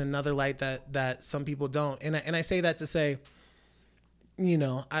racism in another light that some people don't. And I say that to say,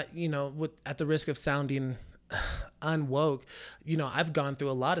 at the risk of sounding unwoke, I've gone through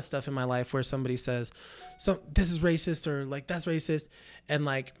a lot of stuff in my life where somebody says, "So this is racist," or that's racist, and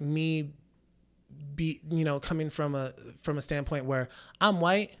me coming from a standpoint where I'm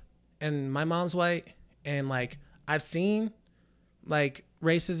white and my mom's white, and I've seen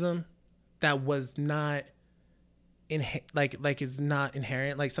racism that was not it's not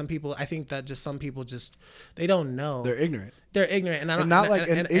inherent. Some people, I think that some people they don't know. They're ignorant. And I don't,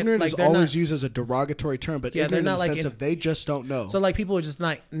 and ignorant is always used as a derogatory term, but ignorant in the sense of they just don't know. So people are just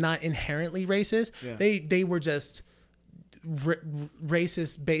not inherently racist. Yeah. They were just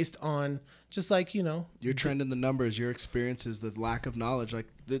racist based on just your trend in the numbers, your experiences, the lack of knowledge, I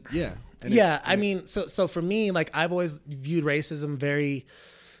mean, so for me, I've always viewed racism very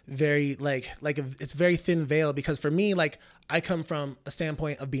it's very thin veil, because for me, I come from a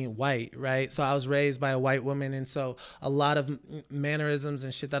standpoint of being white, right? So I was raised by a white woman, and so a lot of mannerisms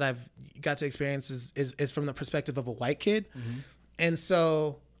and shit that I've got to experience is from the perspective of a white kid. Mm-hmm. And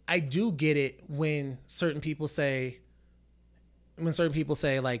so I do get it when certain people say if you're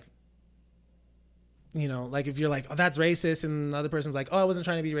oh, that's racist, and the other person's oh, I wasn't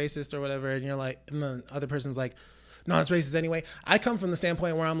trying to be racist or whatever, and you're and the other person's no, it's racist anyway. I come from the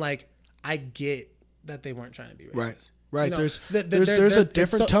standpoint where I'm I get that they weren't trying to be racist. Right. You know, there's a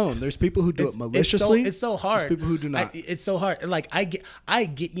different tone. There's people who do it maliciously. It's so hard. There's people who do not. It's so hard. Like I get.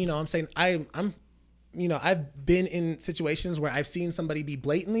 You know, I'm saying I'm. You know, I've been in situations where I've seen somebody be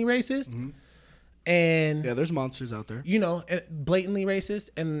blatantly racist, and there's monsters out there. You know, blatantly racist,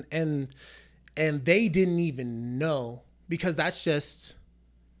 and they didn't even know, because that's just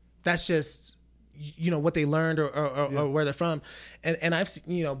you know what they learned or where they're from, and I've seen,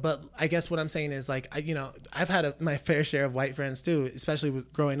 you know, but I guess what I'm saying is, like, I've had my fair share of white friends too, especially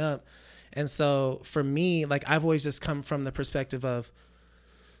with growing up, and so for me, like, I've always just come from the perspective of,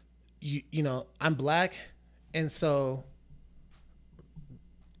 you know, I'm black, and so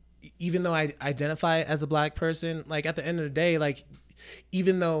even though I identify as a black person, like, at the end of the day, like,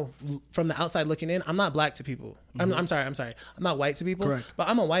 even though from the outside looking in, I'm not black to people. I'm sorry. I'm not white to people. Correct. But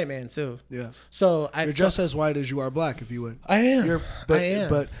I'm a white man too. Yeah. So you're just as white as you are black, if you would. I am. I am.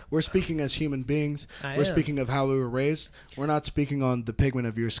 But we're speaking as human beings. We're speaking of how we were raised. We're not speaking on the pigment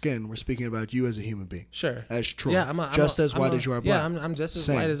of your skin. We're speaking about you as a human being. Sure. As Troy. Yeah. I'm as white as you are black. Yeah. I'm just as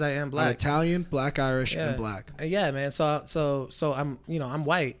white as I am black. I'm Italian, black, Irish, and black. Yeah, man. So I'm, you know, I'm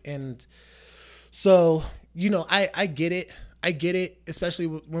white, and so, you know, I get it. I get it, especially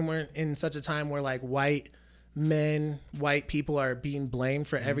when we're in such a time where, like, white people are being blamed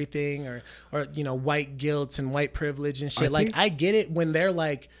for everything, or you know, white guilt and white privilege and shit. I get it when they're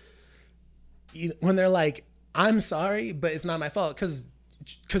like, I'm sorry, but it's not my fault, because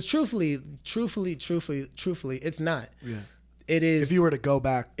truthfully, it's not. Yeah. It is. If you were to go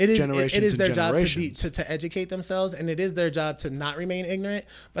back, it is their job to educate themselves, and it is their job to not remain ignorant.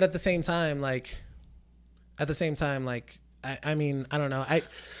 But at the same time, I mean, I don't know.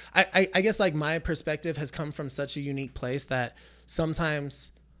 I guess, like, my perspective has come from such a unique place that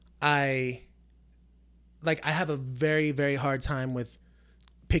sometimes I have a very, very hard time with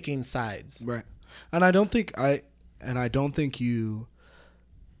picking sides. Right. And I don't think you,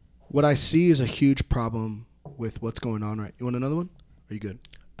 what I see is a huge problem with what's going on right. You want another one? Are you good?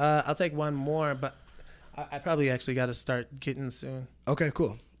 I'll take one more, but I probably actually got to start getting soon. Okay,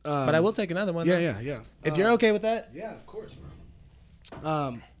 cool. But I will take another one. Yeah. If you're okay with that. Yeah, of course,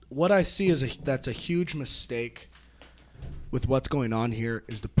 bro. What I see is that's a huge mistake with what's going on here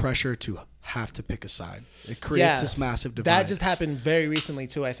is the pressure to have to pick a side. It creates this massive divide. That just happened very recently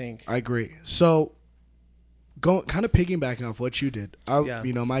too, I think. I agree. So, kind of piggybacking off what you did.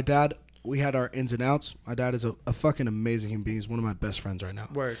 You know, my dad, we had our ins and outs. My dad is a fucking amazing human being. He's one of my best friends right now.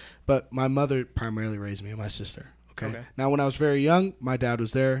 Word. But my mother primarily raised me and my sister. Okay. Now, when I was very young, my dad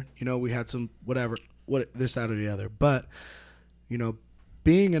was there. You know, we had some this, that, or the other. But, you know,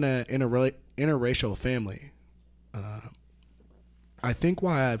 being in a interracial family, I think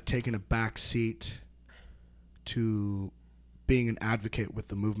why I've taken a back seat to being an advocate with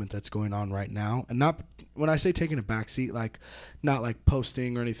the movement that's going on right now, and not when I say taking a back seat, like not like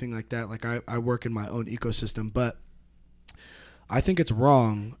posting or anything like that. Like I work in my own ecosystem, but I think it's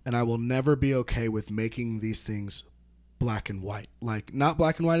wrong, and I will never be okay with making these things black and white. Like, not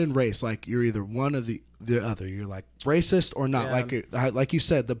black and white in race. Like, you're either one or the other. You're like racist or not. Yeah. Like you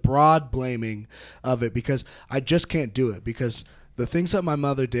said, the broad blaming of it, because I just can't do it, because the things that my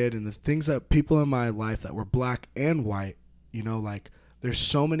mother did and the things that people in my life that were black and white, you know, like, there's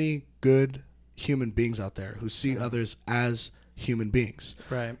so many good human beings out there who see others as human beings.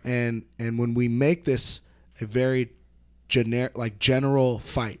 Right. And when we make this a very general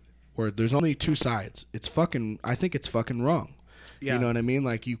fight where there's only two sides, I think it's fucking wrong. Yeah. You know what I mean?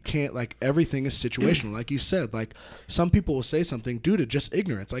 Like, you can't, like, everything is situational. Like you said, like, some people will say something due to just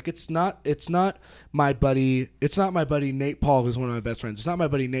ignorance. Like, it's not my buddy Nate Paul, who's one of my best friends. It's not my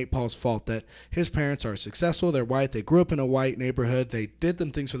buddy Nate Paul's fault that his parents are successful. They're white. They grew up in a white neighborhood. They did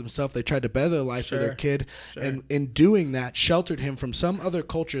them things for themselves. They tried to better their life for their kid. Sure. And in doing that, sheltered him from some other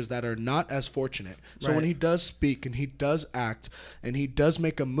cultures that are not as fortunate. So when he does speak and he does act and he does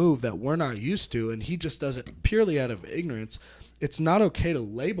make a move that we're not used to, and he just does it purely out of ignorance, it's not okay to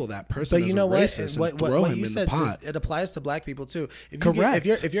label that person as a racist and throw him in the pot. It applies to black people too. Correct.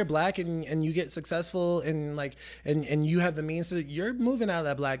 If you're black and you get successful and and you have the means to, you're moving out of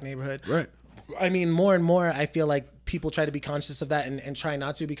that black neighborhood. Right. I mean, more and more, I feel like people try to be conscious of that and try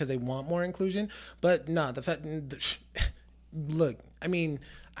not to, because they want more inclusion. But no, look, I mean,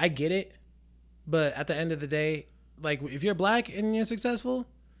 I get it, but at the end of the day, like, if you're black and you're successful,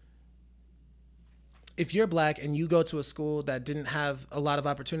 if you're black and you go to a school that didn't have a lot of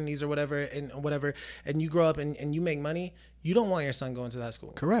opportunities or whatever, and you grow up and you make money, you don't want your son going to that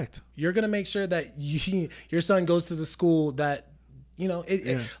school. Correct. You're going to make sure that your son goes to the school that, you know,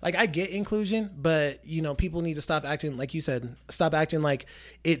 like, I get inclusion, but, you know, people need to stop acting, like you said, like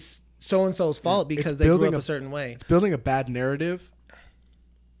it's so and so's fault because they grew up a certain way. It's building a bad narrative,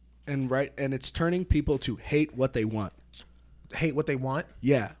 and it's turning people to hate what they want. Hate what they want?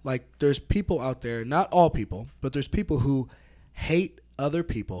 Yeah, like there's people out there, not all people, but there's people who hate other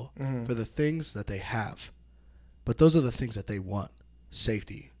people for the things that they have. But those are the things that they want.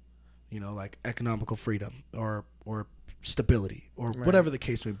 Safety, like economical freedom or stability or whatever the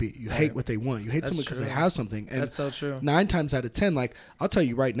case may be. You hate what they want. You hate someone because they have something. And that's so true. 9 times out of 10, like I'll tell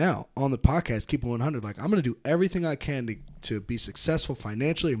you right now on the podcast, Keep It 100, like I'm going to do everything I can to be successful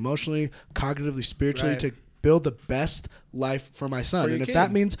financially, emotionally, cognitively, spiritually, to build the best life for my son. And if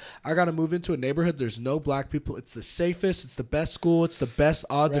that means I got to move into a neighborhood, there's no black people. It's the safest. It's the best school. It's the best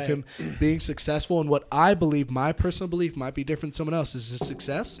odds of him being successful. And what I believe, my personal belief might be different from someone else's, is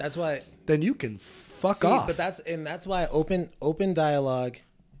success. That's why. Then you can fuck off. But that's why open dialogue.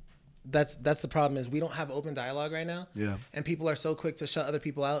 That's the problem is we don't have open dialogue right now. Yeah. And people are so quick to shut other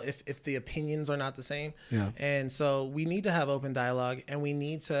people out if the opinions are not the same. Yeah. And so we need to have open dialogue, and we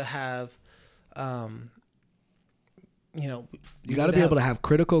need to have you got to be able to have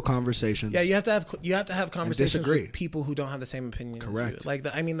critical conversations. Yeah, you have to have conversations with people who don't have the same opinion. Correct. As you. Like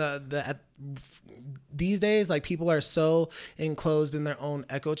these days, like people are so enclosed in their own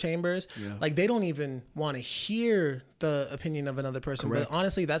echo chambers. Yeah. Like they don't even want to hear the opinion of another person. Correct. But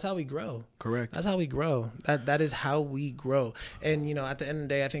honestly, that's how we grow. Correct. That's how we grow. That is how we grow. And at the end of the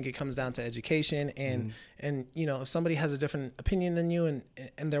day, I think it comes down to education. And and if somebody has a different opinion than you,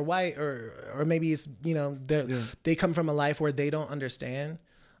 and they're white, or maybe it's they come from a life where they don't understand,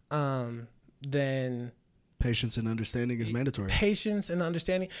 then patience and understanding is mandatory. Patience and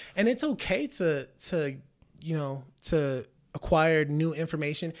understanding, and it's okay to acquire new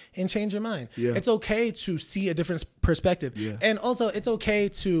information and change your mind. Yeah. It's okay to see a different perspective. Yeah. And also it's okay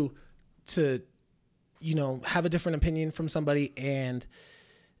to have a different opinion from somebody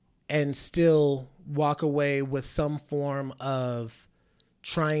and still walk away with some form of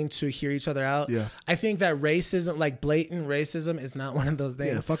trying to hear each other out. Yeah. I think that racism, like blatant racism, is not one of those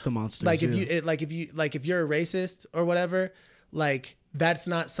things. Yeah, fuck the monsters. Like if you're a racist or whatever, like that's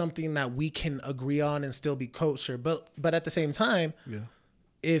not something that we can agree on and still be kosher. But at the same time,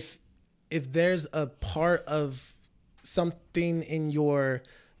 if there's a part of something in your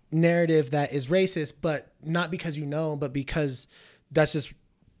narrative that is racist, but not because but because that's just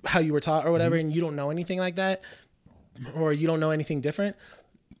how you were taught or whatever, and you don't know anything like that, or you don't know anything different,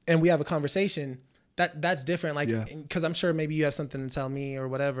 and we have a conversation, that's different. Like, because I'm sure maybe you have something to tell me or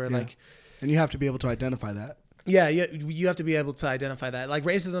whatever. Yeah. Like, and you have to be able to identify that. Yeah, you have to be able to identify that. Like,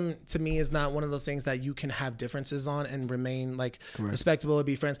 racism to me is not one of those things that you can have differences on and remain like respectable or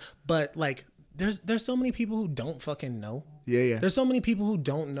be friends. But like, there's so many people who don't fucking know. Yeah. There's so many people who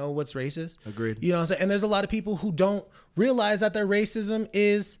don't know what's racist. Agreed. You know what I'm saying? And there's a lot of people who don't realize that their racism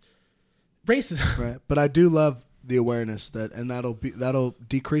is racism. Right. But I do love the awareness that'll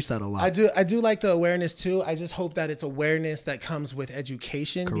decrease that a lot. I do like the awareness too. I just hope that it's awareness that comes with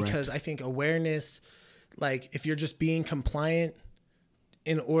education. Correct. Because I think awareness, like if you're just being compliant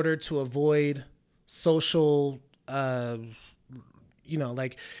in order to avoid social,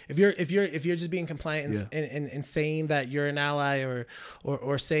 like if you're just being compliant and saying that you're an ally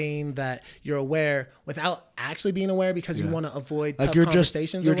or saying that you're aware without actually being aware because you want to avoid tough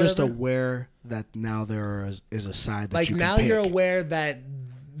conversations. You're just aware that now there is a side that you can now pick. You're aware that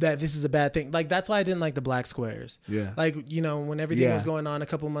this is a bad thing. Like that's why I didn't like the black squares. Yeah. Like when everything was going on a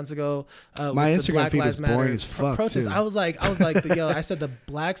couple months ago, my with Instagram the Black feed Lives is Matter boring as fuck. Protest. Too. I was like, I said the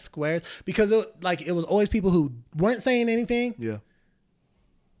black squares because it was always people who weren't saying anything. Yeah.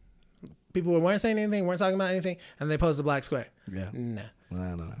 People weren't saying anything, weren't talking about anything, and they posted a black square. Yeah. Nah.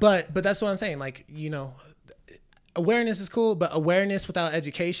 No. But that's what I'm saying. Like, awareness is cool, but awareness without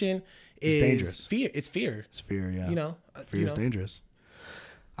education is dangerous. Fear. It's fear. It's fear, yeah. Fear is dangerous.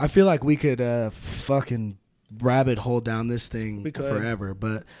 I feel like we could fucking rabbit hole down this thing forever,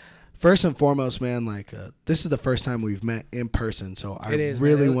 but first and foremost, man, like this is the first time we've met in person, so I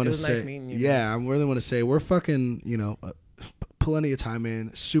really want to say, nice meeting you, I really want to say we're fucking, plenty of time in,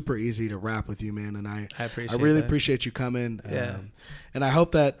 super easy to rap with you, man, and I really appreciate you coming. Yeah. And I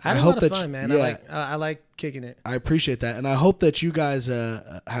hope that I had a lot of fun, man. Yeah, I like kicking it. I appreciate that, and I hope that you guys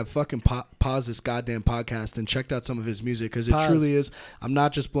have fucking paused this goddamn podcast and checked out some of his music because it truly is. I'm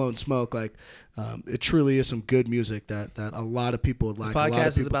not just blowing smoke. Like, it truly is some good music that a lot of people would like. This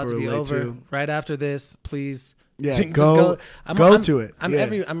podcast is about to be over right after this. Please. Yeah, go to it. I'm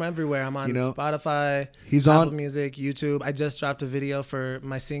everywhere. I'm on Spotify, he's Apple on Music, YouTube. I just dropped a video for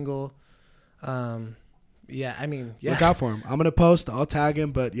my single. Look out for him. I'm gonna post. I'll tag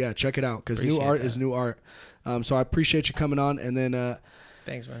him, but check it out because new art is new art. So I appreciate you coming on, and then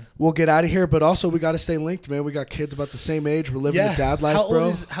Thanks, man. We'll get out of here, but also we got to stay linked, man. We got kids about the same age. We're living the dad life,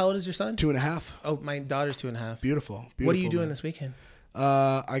 bro. How old is your son? 2.5. Oh, my daughter's 2.5. Beautiful. What are you doing this weekend?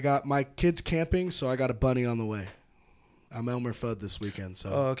 I got my kids camping, so I got a bunny on the way. I'm Elmer Fudd this weekend, so.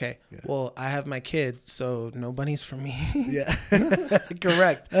 Oh, okay. Yeah. Well, I have my kid, so no bunnies for me. Yeah,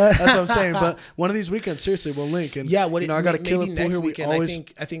 correct. That's what I'm saying. But one of these weekends, seriously, we'll link. And yeah, I got a killer pool next here. Weekend,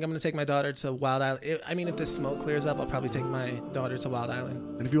 I think I'm gonna take my daughter to Wild Island. If the smoke clears up, I'll probably take my daughter to Wild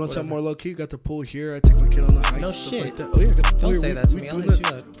Island. And if you want something more low key, you got the pool here. I take my kid on the ice. No shit. Like that. Oh yeah, got the pool Don't here. say that to me. I'll hit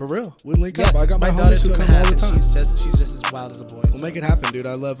you up. For real, we link up. I got my daughter's homies who come all the time. She's just as wild as a boy. We'll make it happen, dude.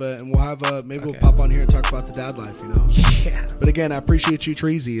 I love it, and we'll have maybe we'll pop on here and talk about the dad life. You know. Yeah. But again, I appreciate you,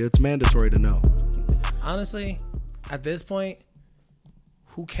 Treazy. It's mandatory to know. Honestly, at this point,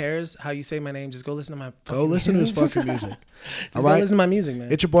 who cares how you say my name? Just go listen to my fucking Go listen to his fucking music. All right? Go listen to my music,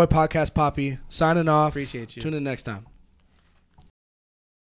 man. It's your boy, Podcast Poppy, signing off. Appreciate you. Tune in next time.